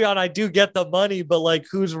Patreon. I do get the money, but like,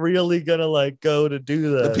 who's really gonna like go to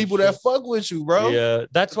do that? The people that fuck with you, bro. Yeah,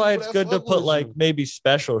 that's why it's good to put like maybe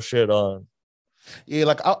special shit on. Yeah,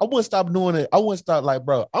 like I wouldn't stop doing it. I wouldn't stop. Like,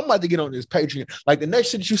 bro, I'm about to get on this Patreon. Like the next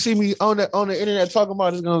shit you see me on the internet talking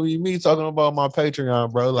about is gonna be me talking about my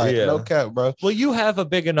Patreon, bro. Like, no cap, bro. Well, you have a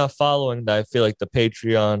big enough following that I feel like the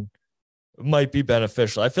Patreon might be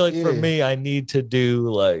beneficial. I feel like for me, I need to do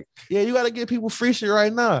like you got to get people free shit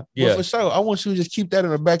right now. Yeah, but for sure. I want you to just keep that in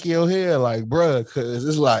the back of your head, like, bro, because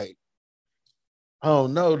it's like I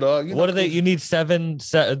don't know, dog. What are they? You need 7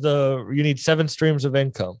 streams of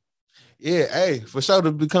income. Yeah, hey, for sure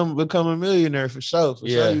to become a millionaire, for sure. For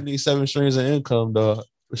sure, you need 7 streams of income, dog.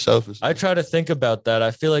 For sure. I try to think about that. I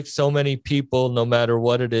feel like so many people, no matter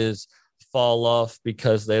what it is, fall off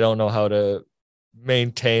because they don't know how to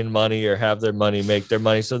maintain money or have their money make their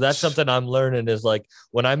money. So that's something I'm learning is like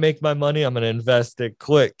when I make my money, I'm gonna invest it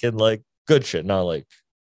quick and like good shit, not like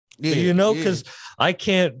because I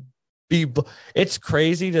can't be. It's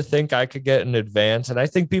crazy to think I could get an advance, and I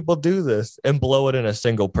think people do this and blow it in a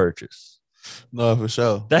single purchase. No, for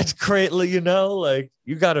sure. That's great. Like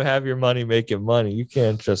you got to have your money making money. You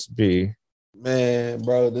can't just be. Man,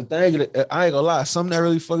 bro, the thing, I ain't gonna lie, something that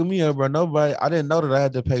really fucking me up, bro. I didn't know that I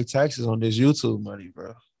had to pay taxes on this YouTube money,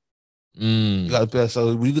 bro. You gotta pay.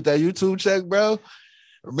 So when you get that YouTube check, bro,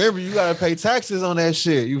 remember you gotta pay taxes on that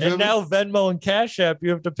shit. You feel and me? Now Venmo and Cash App,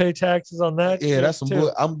 you have to pay taxes on that. Yeah, that's some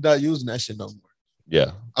bull. I'm not using that shit no more.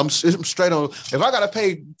 Yeah, I'm straight on. If I gotta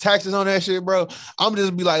pay taxes on that shit, bro, I'm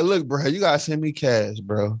just be like, look, bro, you gotta send me cash,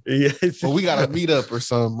 bro. Yeah, but we gotta meet up or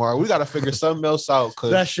something, Mark. We gotta figure something else out.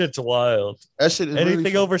 Cause that shit's wild. That shit is anything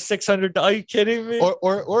really over $600. Are you kidding me?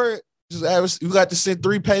 Or just average, you got to send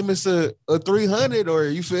 3 payments of 300, or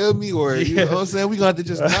you feel me, or you know what I'm saying. We got to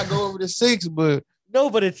just not go over the 6, but. No,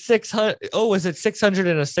 but it's 600. Oh, is it 600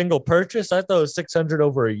 in a single purchase? I thought it was 600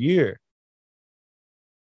 over a year.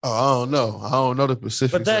 Oh, I don't know the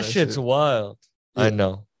specifics. But that shit's wild. Yeah. I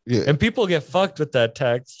know. Yeah. And people get fucked with that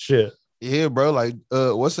tax shit. Yeah, bro. Like,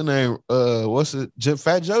 what's the name?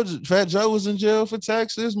 Fat Joe was in jail for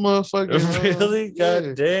taxes, motherfucker. Really?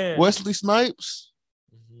 God damn. Wesley Snipes.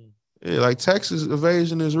 Mm-hmm. Yeah, like taxes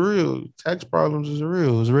evasion is real. Tax problems is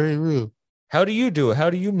real. It's very real. How do you do it? How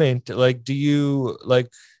do you maintain? Like, do you like?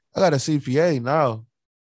 I got a CPA now.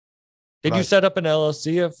 Did you set up an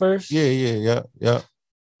LLC at first? Yeah.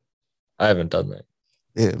 I haven't done that.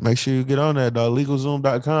 Yeah, make sure you get on that, dog.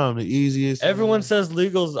 LegalZoom.com, the easiest. Everyone says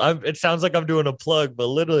legals. It sounds like I'm doing a plug, but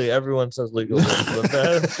literally everyone says legal.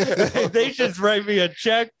 They should write me a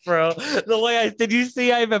check, bro. The way did you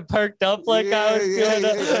see I even perked up like I was doing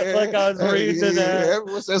like I was reading that.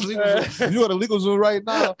 Everyone says LegalZoom. You go to LegalZoom right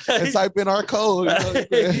now and type in our code. You know what I'm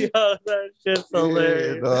saying? Yo, that shit's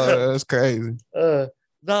hilarious. Yeah, dog, that's crazy.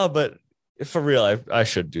 No, but for real, I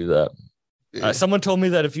should do that. Yeah. Someone told me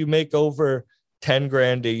that if you make over 10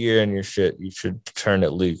 grand a year in your shit, you should turn it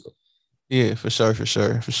legal. Yeah, for sure.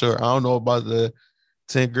 I don't know about the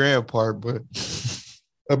 10 grand part, but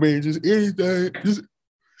I mean, just anything.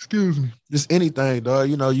 Just anything, dog.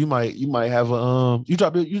 You know, you might have a you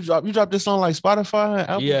drop this on like Spotify,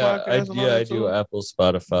 Apple Podcasts. I do Apple,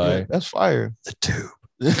 Spotify. Yeah, that's fire. The tube.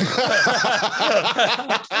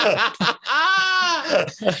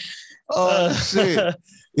 Oh shit.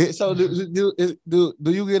 Yeah, so do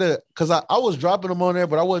you get a? Because I was dropping them on there,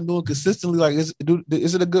 but I wasn't doing consistently. Like, is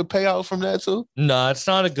it a good payout from that too? No, it's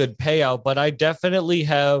not a good payout, but I definitely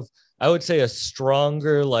have, I would say, a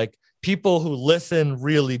stronger, like, people who listen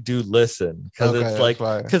really do listen, because it's like,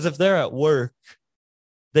 because if they're at work,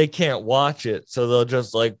 they can't watch it, so they'll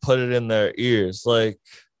just like put it in their ears. Like,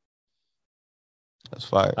 that's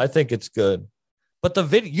fire. I think it's good. But the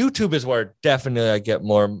YouTube is where definitely I get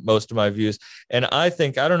most of my views. And I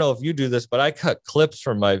think, I don't know if you do this, but I cut clips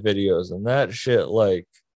from my videos, and that shit like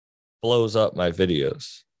blows up my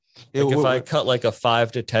videos. Yeah, like if I cut like a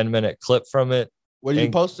 5 to 10 minute clip from it. Where do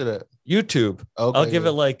you post it at? YouTube. Okay, I'll give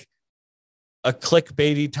it like a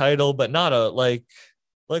clickbaity title, but not a like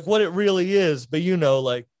what it really is. But you know,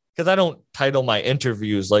 like, because I don't title my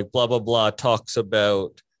interviews like blah, blah, blah talks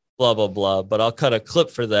about blah, blah, blah, but I'll cut a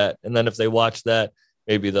clip for that. And then if they watch that,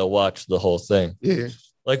 maybe they'll watch the whole thing. Yeah.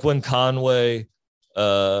 Like when Conway,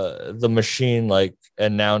 the Machine, like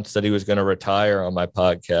announced that he was going to retire on my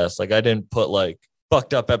podcast. Like I didn't put like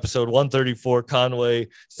Bucked Up episode 134, Conway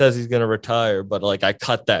says he's going to retire, but like I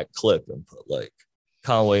cut that clip and put like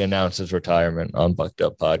Conway announces retirement on Bucked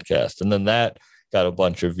Up podcast. And then that got a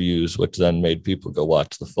bunch of views, which then made people go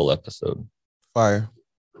watch the full episode. Fire.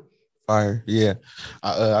 Yeah,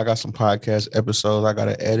 I got some podcast episodes I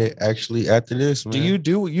gotta edit actually after this, man. Do you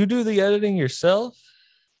do the editing yourself?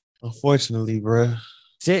 Unfortunately, bro.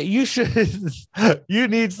 See, you should. You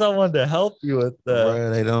need someone to help you with that. Bro,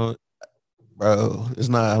 they don't. Bro, it's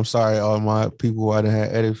not. I'm sorry, all my people who I done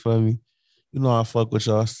had edit for me. You know I fuck with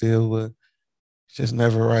y'all still, but it's just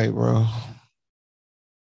never right, bro.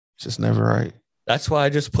 It's just never right. That's why I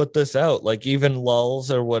just put this out. Like even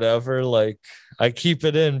lulls or whatever, like I keep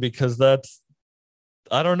it in because that's,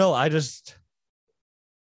 I don't know. I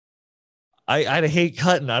hate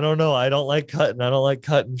cutting. I don't know. I don't like cutting. I don't like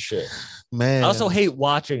cutting shit. Man. I also hate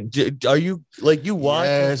watching. Are you like you watch?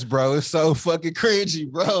 Yes, bro. It's so fucking cringy,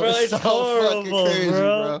 bro. It's so horrible, fucking cringy,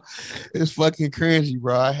 bro. It's fucking cringy,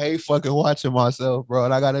 bro. I hate fucking watching myself, bro.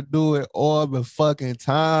 And I gotta do it all the fucking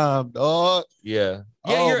time, dog. Yeah.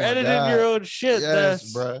 Yeah, Oh you're editing your own shit.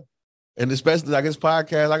 Yes, bro. And especially like this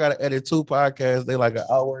podcast, I gotta edit 2 podcasts. They like an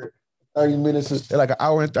hour, 30 minutes. They're like an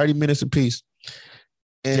hour and 30 minutes a piece.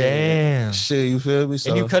 And damn. Shit, you feel me? So,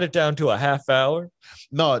 and you cut it down to a half hour?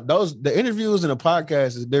 No, the interviews and the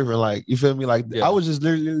podcast is different. Like, you feel me? Like, I was just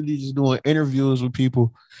literally just doing interviews with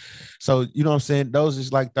people. So, you know what I'm saying? Those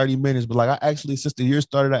is like 30 minutes. But like, I actually, since the year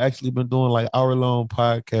started, I actually been doing like hour-long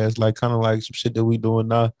podcasts, like kind of like some shit that we doing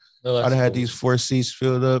now. Oh, I had these 4 seats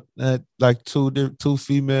filled up, at like two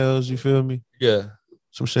females. You feel me? Yeah,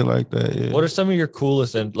 some shit like that. Yeah. What are some of your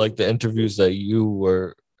coolest and like the interviews that you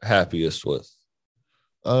were happiest with?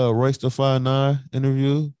 Royce the 5'9"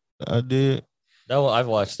 interview I did. That one, I've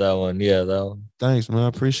watched that one. Yeah, that one. Thanks, man. I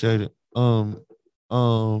appreciate it. My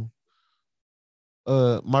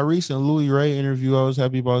recent Louis Ray interview, I was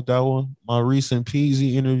happy about that one. My recent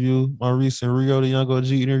Peasy interview, my recent Rio the Young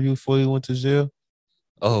OG interview before he went to jail.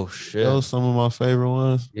 Oh shit. Those some of my favorite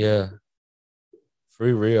ones. Yeah.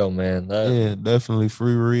 Free Rio, man. Yeah, definitely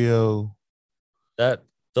free Rio. That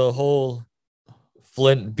the whole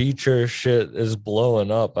Flint Beecher shit is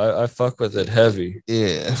blowing up. I fuck with it heavy.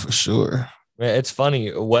 Yeah, for sure. Man, it's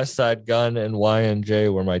funny. West Side Gun and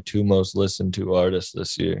YNJ were my 2 most listened to artists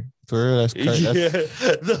this year. For real, that's crazy. Yeah,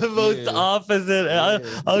 the most opposite.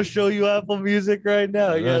 Yeah. I'll show you Apple Music right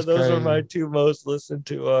now. Yeah, those crazy. Are my 2 most listened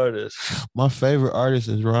to artists. My favorite artist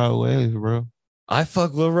is Rod Wave, bro. I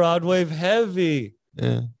fuck with Rod Wave heavy.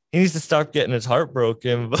 Yeah. He needs to stop getting his heart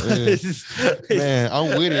broken. But man,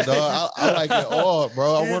 I'm with it, dog. I like it all,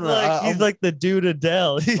 bro. He's like the dude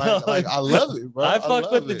Adele. Like, I love it, bro. I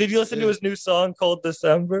fuck with it. Did you listen to his new song called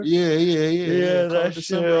December? Yeah. That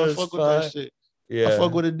shit was I fuck with that shit. Yeah. I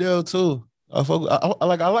fuck with Adele too. I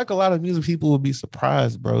like a lot of music people would be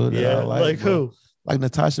surprised, bro. That I like bro. who? Like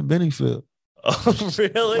Natasha Bedingfield. Oh,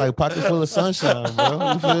 really? Like Pocket Full of Sunshine,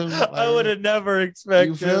 bro. You feel me? Like, I would have never expected.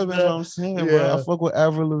 You feel me? That's what I'm saying, bro. Yeah. I fuck with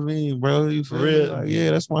Avril Lavigne, bro. You feel me? Like,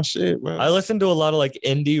 yeah, that's my shit, bro. I listen to a lot of like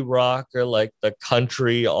indie rock or like the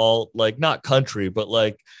country, all like not country, but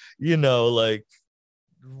like, you know, like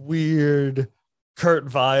weird Kurt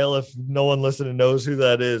Vile, if no one listening knows who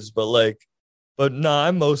that is, but nah,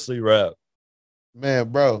 I'm mostly rap. Man,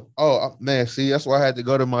 bro. Oh, man, see, that's why I had to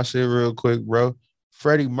go to my shit real quick, bro.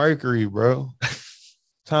 Freddie Mercury, bro.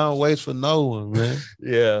 Time waits for no one, man.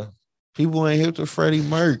 Yeah. People ain't hip to Freddie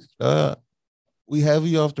Merc. We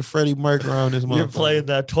heavy off the Freddie Merc around this month. You're playing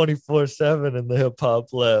that 24/7 in the hip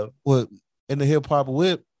hop lab. What, in the hip hop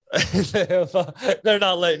whip? They're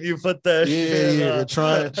not letting you put that shit. Yeah.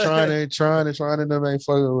 Trying and them ain't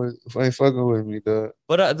fucking with me, dog.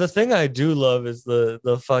 But the thing I do love is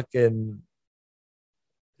the fucking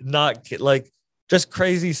not like just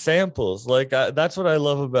crazy samples. Like that's what I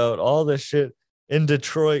love about all this shit in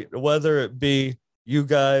Detroit, whether it be you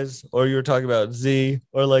guys or you were talking about Z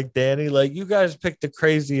or like Danny, like you guys pick the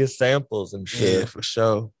craziest samples and shit. Yeah, for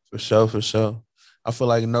sure. I feel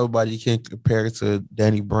like nobody can compare it to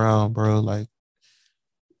Danny Brown, bro. Like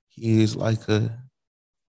he is like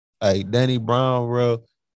Danny Brown, bro.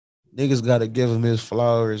 Niggas gotta give him his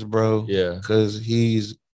flowers, bro. Yeah, because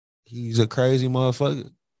he's a crazy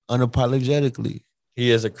motherfucker, unapologetically.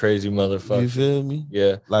 He is a crazy motherfucker. You feel me?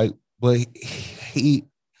 Yeah. Like, but he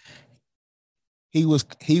was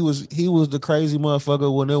the crazy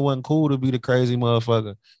motherfucker when it wasn't cool to be the crazy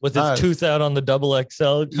motherfucker. With his tooth out on the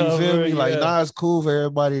XXL cover. You feel me? Yeah. Like, nah, it's cool for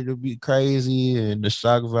everybody to be crazy and the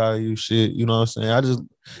shock value shit. You know what I'm saying? I just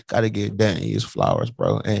gotta get Danny his flowers,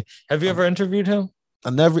 bro. And have you ever interviewed him? I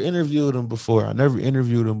never interviewed him before.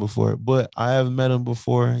 But I have met him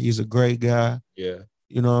before. He's a great guy. Yeah.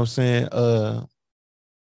 You know what I'm saying?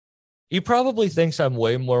 He probably thinks I'm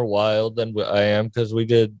way more wild than I am because we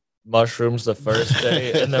did mushrooms the first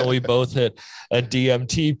day and then we both hit a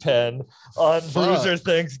DMT pen on Bruiser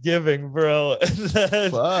Thanksgiving, bro.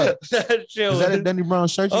 that shit was that a Danny Brown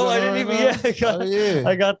shirt? I didn't even.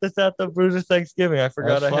 I got this at the Bruiser Thanksgiving. I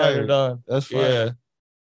forgot That's I had it on. That's fire. Yeah.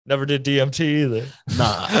 Never did DMT either.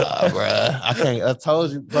 Nah, bro. I can't. I told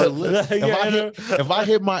you, bro. Look, if I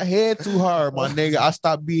hit my head too hard, my nigga, I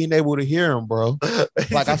stop being able to hear him, bro.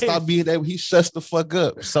 Like I stop being able. He shuts the fuck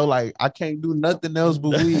up. So like, I can't do nothing else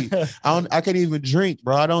but weed. I can't even drink,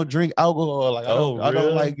 bro. I don't drink alcohol. Like I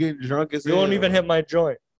don't like getting drunk as you won't even hit my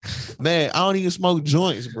joint. Man, I don't even smoke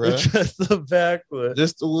joints, bro. Just the backwood.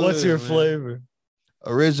 Just the wood. What's your flavor?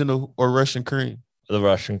 Original or Russian cream? The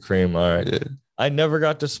Russian cream. All right. Yeah. I never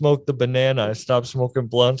got to smoke the banana. I stopped smoking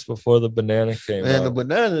blunts before the banana came out. The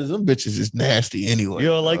bananas, them bitches is nasty anyway. You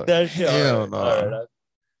don't like that shit? Hell no.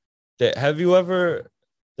 Right. Have you ever...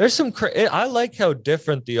 There's some... I like how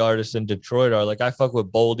different the artists in Detroit are. Like, I fuck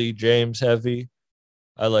with Boldy James heavy.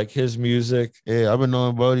 I like his music. Yeah, I've been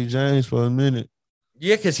knowing Boldy James for a minute.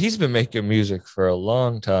 Yeah, because he's been making music for a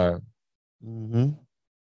long time. Mm-hmm.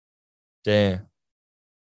 Damn.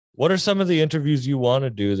 What are some of the interviews you want to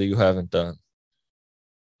do that you haven't done?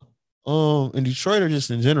 In Detroit or just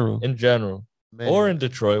in general? In general. Man. Or in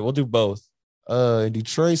Detroit. We'll do both. In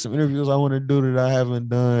Detroit, some interviews I want to do that I haven't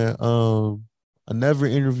done. I never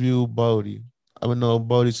interviewed Boldy. I've been knowing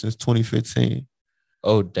Boldy since 2015.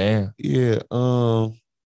 Oh, damn. Yeah. Bro,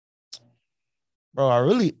 I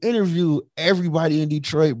really interviewed everybody in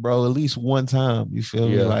Detroit, bro, at least one time. You feel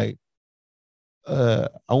me? Like,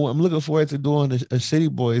 I'm looking forward to doing a City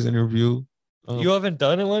Boys interview. You haven't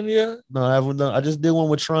done one yet? No, I haven't done. I just did one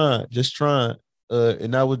with Tron,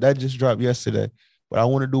 and that just dropped yesterday. But I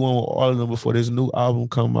want to do one with all of them before this new album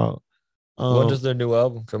come out. When does their new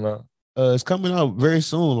album come out? It's coming out very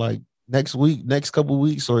soon, like next week, next couple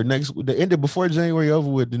weeks, or the end of before January over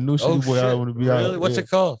with. The new City Boy album to be out. Really? What's it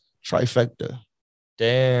called? Trifecta.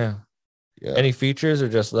 Damn. Yeah. Any features or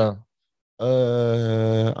just them?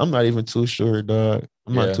 I'm not even too sure, dog.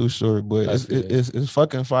 I'm not too sure, but it's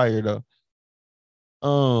fucking fire though.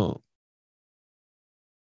 How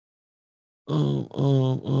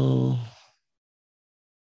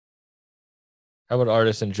about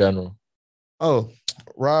artists in general? Oh,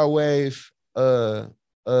 Raw Wave, for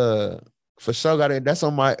sure got it. That's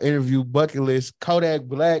on my interview bucket list. Kodak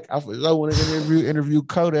Black, I for sure want to interview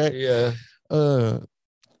Kodak. Yeah.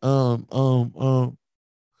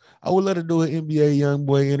 I would let her do an NBA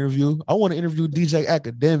YoungBoy interview. I want to interview DJ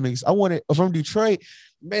Academics. I want to from Detroit.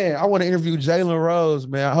 Man, I want to interview Jalen Rose,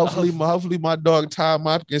 man. Hopefully my dog Tom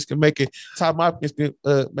Hopkins can make it. Tom Hopkins can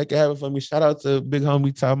make it happen for me. Shout out to big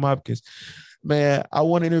homie Tom Hopkins. Man, I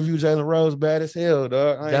want to interview Jalen Rose bad as hell,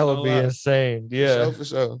 dog. I ain't That would gonna be lie. insane. Yeah. For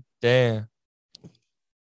sure. Damn.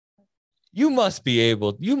 You must be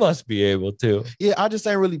able to. Yeah, I just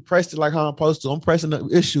ain't really pressed it like how I'm supposed to. I'm pressing the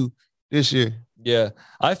issue this year. Yeah.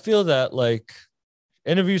 I feel that like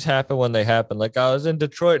interviews happen when they happen. Like I was in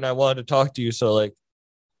Detroit and I wanted to talk to you. So like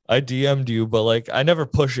I DM'd you, but like I never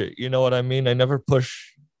push it. You know what I mean? I never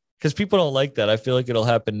push because people don't like that. I feel like it'll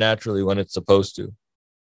happen naturally when it's supposed to.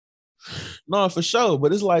 No, for sure.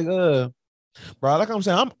 But it's like, bro, like I'm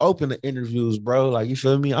saying, I'm open to interviews, bro. Like, you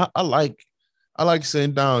feel me? I like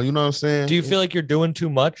sitting down, you know what I'm saying? Do you feel like you're doing too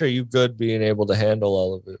much? Or are you good being able to handle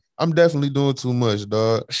all of it? I'm definitely doing too much,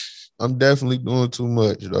 dog. I'm definitely doing too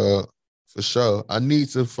much, dog. For sure. I need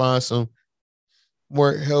to find some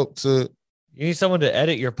more help to. You need someone to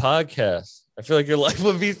edit your podcast. I feel like your life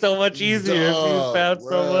would be so much easier if you found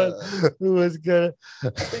someone who was good. I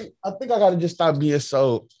think I gotta just stop being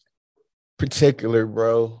so particular,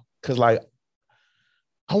 bro. Cause like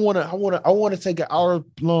I wanna take an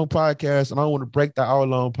hour-long podcast and I want to break that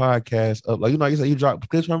hour-long podcast up. Like, you said, you drop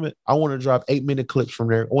clips from it. I want to drop 8-minute clips from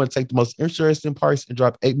there. I want to take the most interesting parts and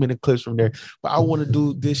drop 8-minute clips from there. But I want to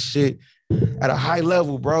do this shit at a high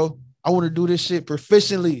level, bro. I want to do this shit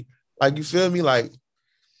proficiently. Like, you feel me? Like,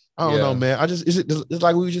 I don't know, man. It's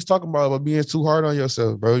like we were just talking about being too hard on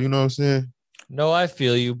yourself, bro. You know what I'm saying? No, I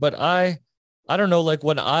feel you, but I don't know. Like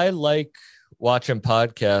when I like watching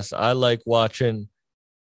podcasts, I like watching.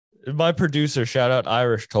 My producer, shout out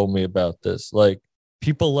Irish, told me about this. Like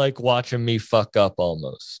people like watching me fuck up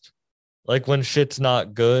almost. Like when shit's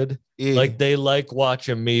not good, like they like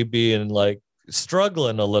watching me being like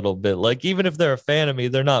struggling a little bit. Like even if they're a fan of me,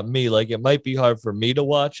 they're not me. Like it might be hard for me to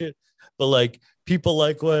watch it, but like people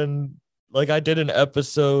like when like I did an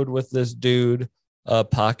episode with this dude,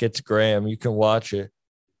 Pockets Graham. You can watch it.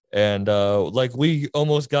 And like we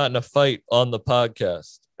almost got in a fight on the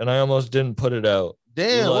podcast and I almost didn't put it out.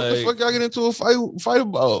 Damn, like, what the fuck y'all get into a fight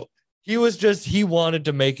about? He wanted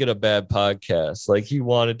to make it a bad podcast. Like he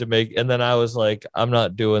wanted to make, and then I was like, I'm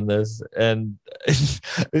not doing this. And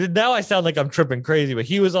now I sound like I'm tripping crazy, but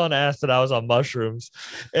he was on acid, I was on mushrooms,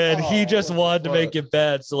 and he just wanted to make it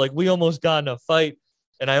bad. So like we almost got in a fight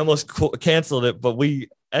and I almost canceled it, but we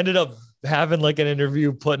ended up having like an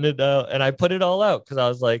interview, putting it out, and I put it all out because I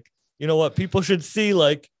was like, you know what? People should see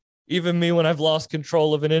like even me when I've lost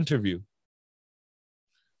control of an interview.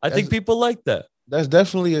 I think people like that. That's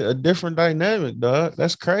definitely a different dynamic, dog.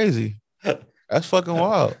 That's crazy. That's fucking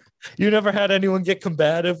wild. You never had anyone get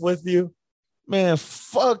combative with you? Man,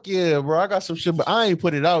 fuck yeah, bro. I got some shit, but I ain't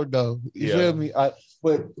put it out though. You feel me?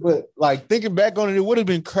 But like thinking back on it, it would have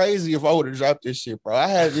been crazy if I would have dropped this shit, bro. I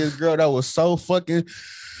had this girl that was so fucking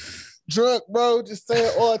drunk, bro, just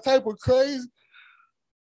saying all type of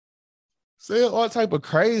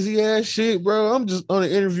crazy ass shit, bro. I'm just on an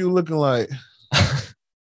interview looking like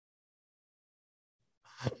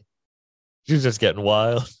she's just getting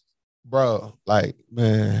wild, bro. Like,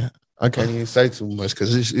 man, I can't even say too much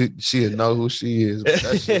because she'll know who she is. But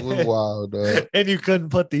that shit was wild, dog. And you couldn't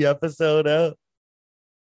put the episode out?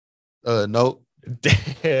 Nope.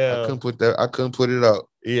 Damn. I couldn't put it out.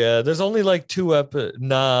 Yeah, there's only like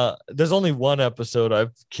there's only one episode.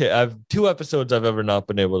 I've 2 episodes I've ever not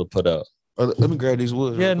been able to put out. Let me grab these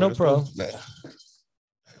woods. Yeah, no problem.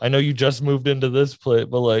 I know you just moved into this place,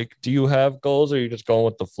 but like, do you have goals or are you just going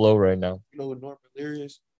with the flow right now? You know what Norman Lear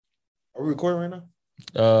is? Are we recording right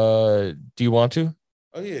now? Do you want to?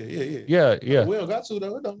 Oh yeah. Yeah. We don't got to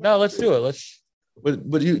though. No, let's do it. But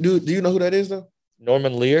do you know who that is though?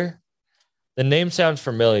 Norman Lear? The name sounds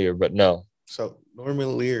familiar, but no. So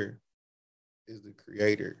Norman Lear is the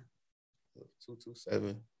creator of 227.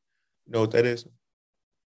 You know what that is?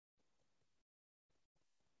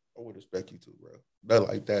 I would expect you to, bro. Not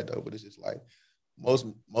like that though, but it's just like most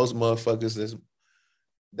motherfuckers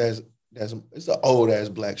that's it's an old ass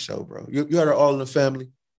black show, bro. You heard of All in the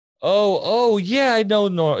Family? Oh yeah, I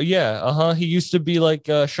know. Yeah, he used to be like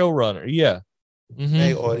a showrunner. Yeah,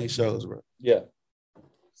 made all these shows, bro. Yeah.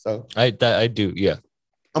 So I do. Yeah,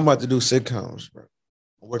 I'm about to do sitcoms, bro.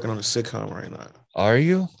 I'm working on a sitcom right now. Are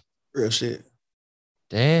you? Real shit.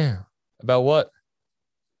 Damn. About what?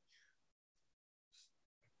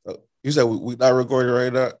 You said we not recording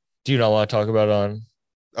right now? Do you not want to talk about it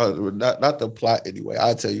on? Not the plot anyway.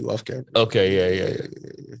 I'll tell you off camera. Okay,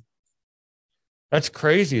 yeah. That's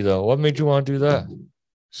crazy though. What made you want to do that?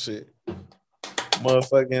 Shit.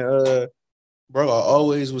 Motherfucking bro, I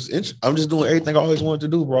always was I'm just doing everything I always wanted to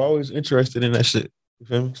do, bro. Always interested in that shit. You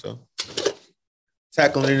feel me? So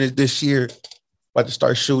tackling it this year. About to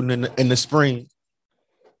start shooting in the spring.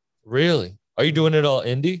 Really? Are you doing it all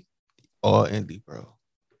indie? All indie, bro.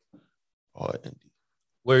 All indie.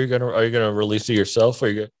 Where are you gonna release it yourself, or are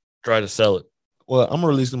you gonna try to sell it? Well, I'm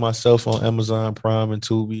releasing myself on Amazon Prime and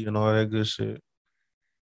Tubi and all that good shit.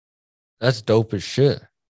 That's dope as shit.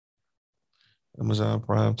 Amazon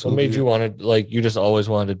Prime, Tubi. What made you want to, like, you just always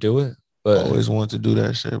wanted to do it? But Always wanted to do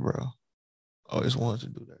that shit, bro. Always wanted to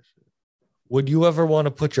do that shit. would you ever want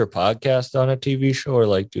to put your podcast on a TV show or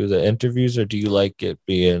like do the interviews, or do you like it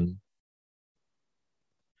being?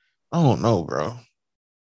 I don't know, bro.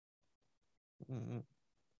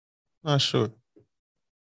 Not sure.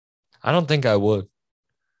 I don't think I would.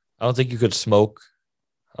 I don't think you could smoke.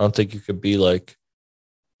 I don't think you could be like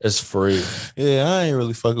as free. Yeah, I ain't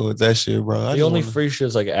really fucking with that shit, bro. The only free shit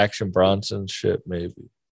is like Action Bronson shit, maybe.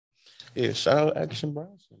 Yeah, shout out Action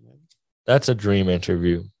Bronson, man. That's a dream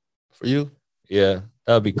interview. For you? Yeah,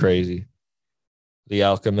 that would be crazy. The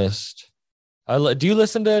Alchemist. Do you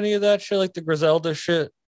listen to any of that shit, like the Griselda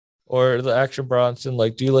shit or the Action Bronson?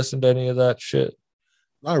 Like, do you listen to any of that shit?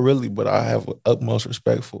 Not really, but I have utmost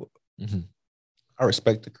respect for it. Mm-hmm. I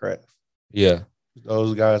respect the craft. Yeah.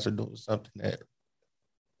 Those guys are doing something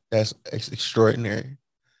that's extraordinary,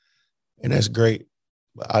 and that's great.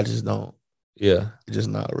 But I just don't. Yeah. It's just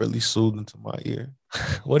not really soothing to my ear.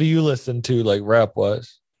 What do you listen to, like rap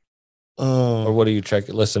wise? Or what are you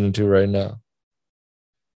listening to right now?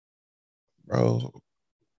 Bro.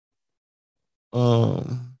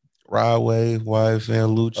 Ride Wave,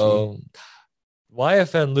 YFN Lucci.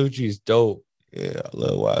 YFN Lucci's dope. Yeah, I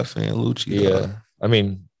love YFN Lucci. Yeah. I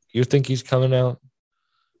mean, you think he's coming out?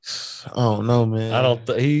 I don't know, man. I don't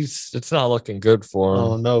it's not looking good for him. I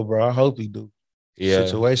don't know, bro. I hope he do. Yeah.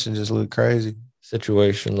 Situation just look crazy.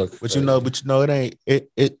 Situation look But crazy. it ain't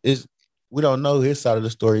it is we don't know his side of the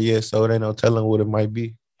story yet, so it ain't no telling what it might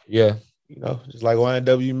be. Yeah. You know, just like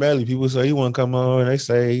YNW Melly. People say he won't come home, and they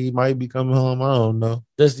say he might be coming home. I don't know.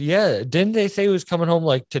 Didn't they say he was coming home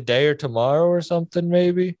like today or tomorrow or something,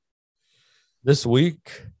 maybe? This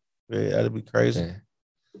week? Yeah, that'd be crazy. Yeah.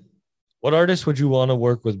 What artist would you want to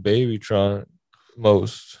work with Babytron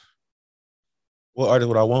most? What artist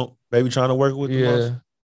would I want? Baby trying to work with the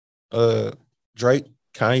most? Drake,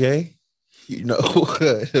 Kanye, you know,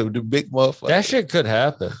 the big motherfucker. That shit could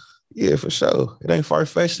happen. Yeah, for sure. It ain't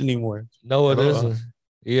far-fetched anymore. No, it isn't.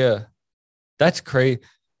 Yeah. That's crazy.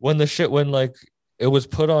 When like it was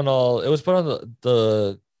put on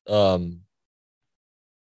the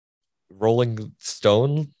Rolling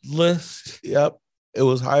Stone list. Yep. It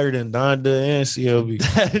was higher than Donda and CLB.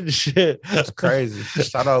 That shit. That's crazy.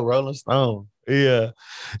 Shout out Rolling Stone. Yeah.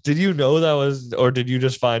 Did you know that was, or did you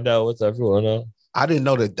just find out with everyone else? I didn't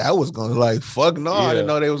know that was going to, like, fuck no. I didn't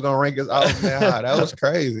know they was going to rank us out that high. That was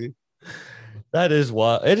crazy. That is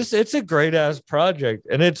wild. It's a great ass project.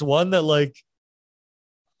 And it's one that, like,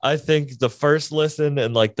 I think the first listen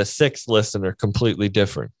and like the sixth listen are completely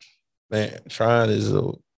different. Man, Tron is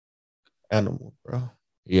an animal, bro.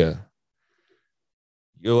 Yeah.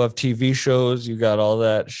 You'll have TV shows, you got all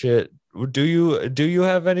that shit. Do you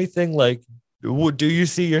have anything like, do you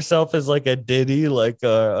see yourself as like a Diddy? Like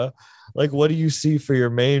what do you see for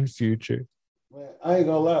your main future? Man, I ain't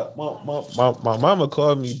gonna lie. My mama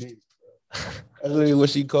called me Diddy. That's literally what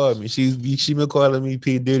she called me. She been calling me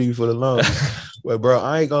P. Diddy for the longest. But bro,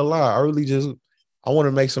 I ain't gonna lie. I want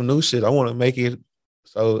to make some new shit. I want to make it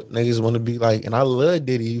so niggas want to be like, and I love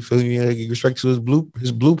Diddy. You feel me? Like, respect to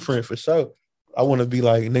his blueprint for sure. I want to be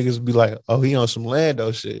like, niggas be like, oh, he on some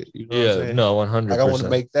Lando shit. You know what I'm saying? No, 100%. Like, I want to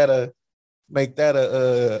make that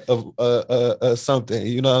a something.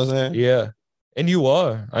 You know what I'm saying? Yeah. And you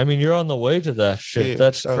are. I mean, you're on the way to that shit. Yeah,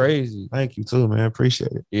 that's so, crazy. Thank you too, man.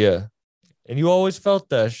 Appreciate it. Yeah. And you always felt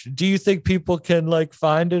that. Do you think people can like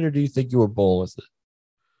find it, or do you think you were born with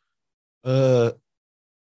it?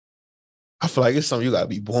 I feel like it's something you gotta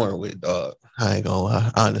be born with, dog. I ain't gonna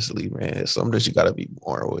lie. Honestly, man. It's something that you gotta be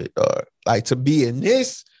born with, dog. Like, to be in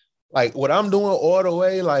this, like what I'm doing all the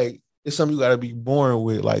way, like, it's something you gotta be born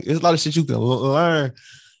with. Like, there's a lot of shit you can learn,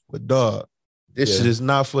 but dog, this shit is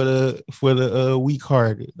not for the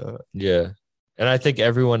weak-hearted, dog. Yeah. And I think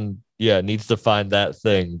everyone needs to find that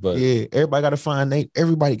thing. But yeah, everybody gotta find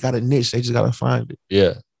everybody got a niche. They just gotta find it.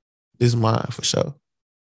 Yeah. This is mine for sure.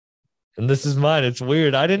 And this is mine. It's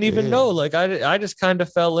weird. I didn't even know. Like, I just kind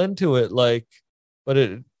of fell into it. Like, but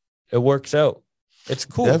it works out. It's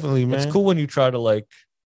cool. Definitely, man. It's cool when you try to, like,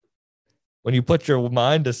 when you put your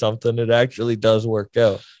mind to something, it actually does work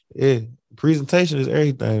out. Yeah. Presentation is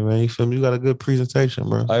everything, man. You feel me? You got a good presentation,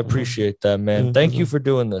 bro. I appreciate that, man. Mm-hmm. Thank you for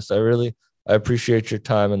doing this. I appreciate your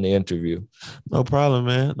time in the interview. No problem,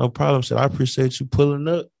 man. No problem. Shit, I appreciate you pulling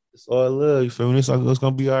up. It's all love. You feel me? It's going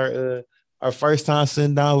to be our our first time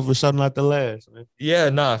sitting down for something like the last, man. Yeah,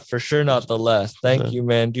 nah, for sure not the last. Thank you,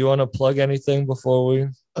 man. Do you want to plug anything before we?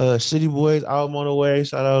 City Boys album on the way.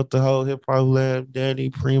 Shout out the whole hip hop lab, Danny,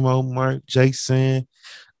 Primo, Mark, Jason,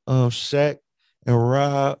 Shaq, and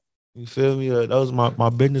Rob. You feel me? Those are my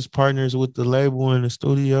business partners with the label in the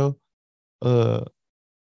studio. Uh,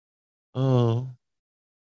 um,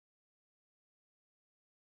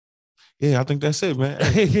 yeah, I think that's it, man.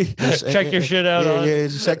 Check your shit out.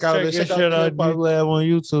 Just check out the Hip Hop Lab on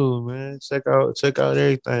YouTube, man. Check out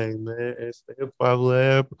everything, man. It's the Hip Hop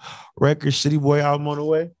Lab record, City Boy album on the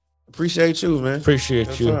way. Appreciate you, man.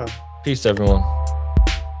 Appreciate you. Peace, everyone.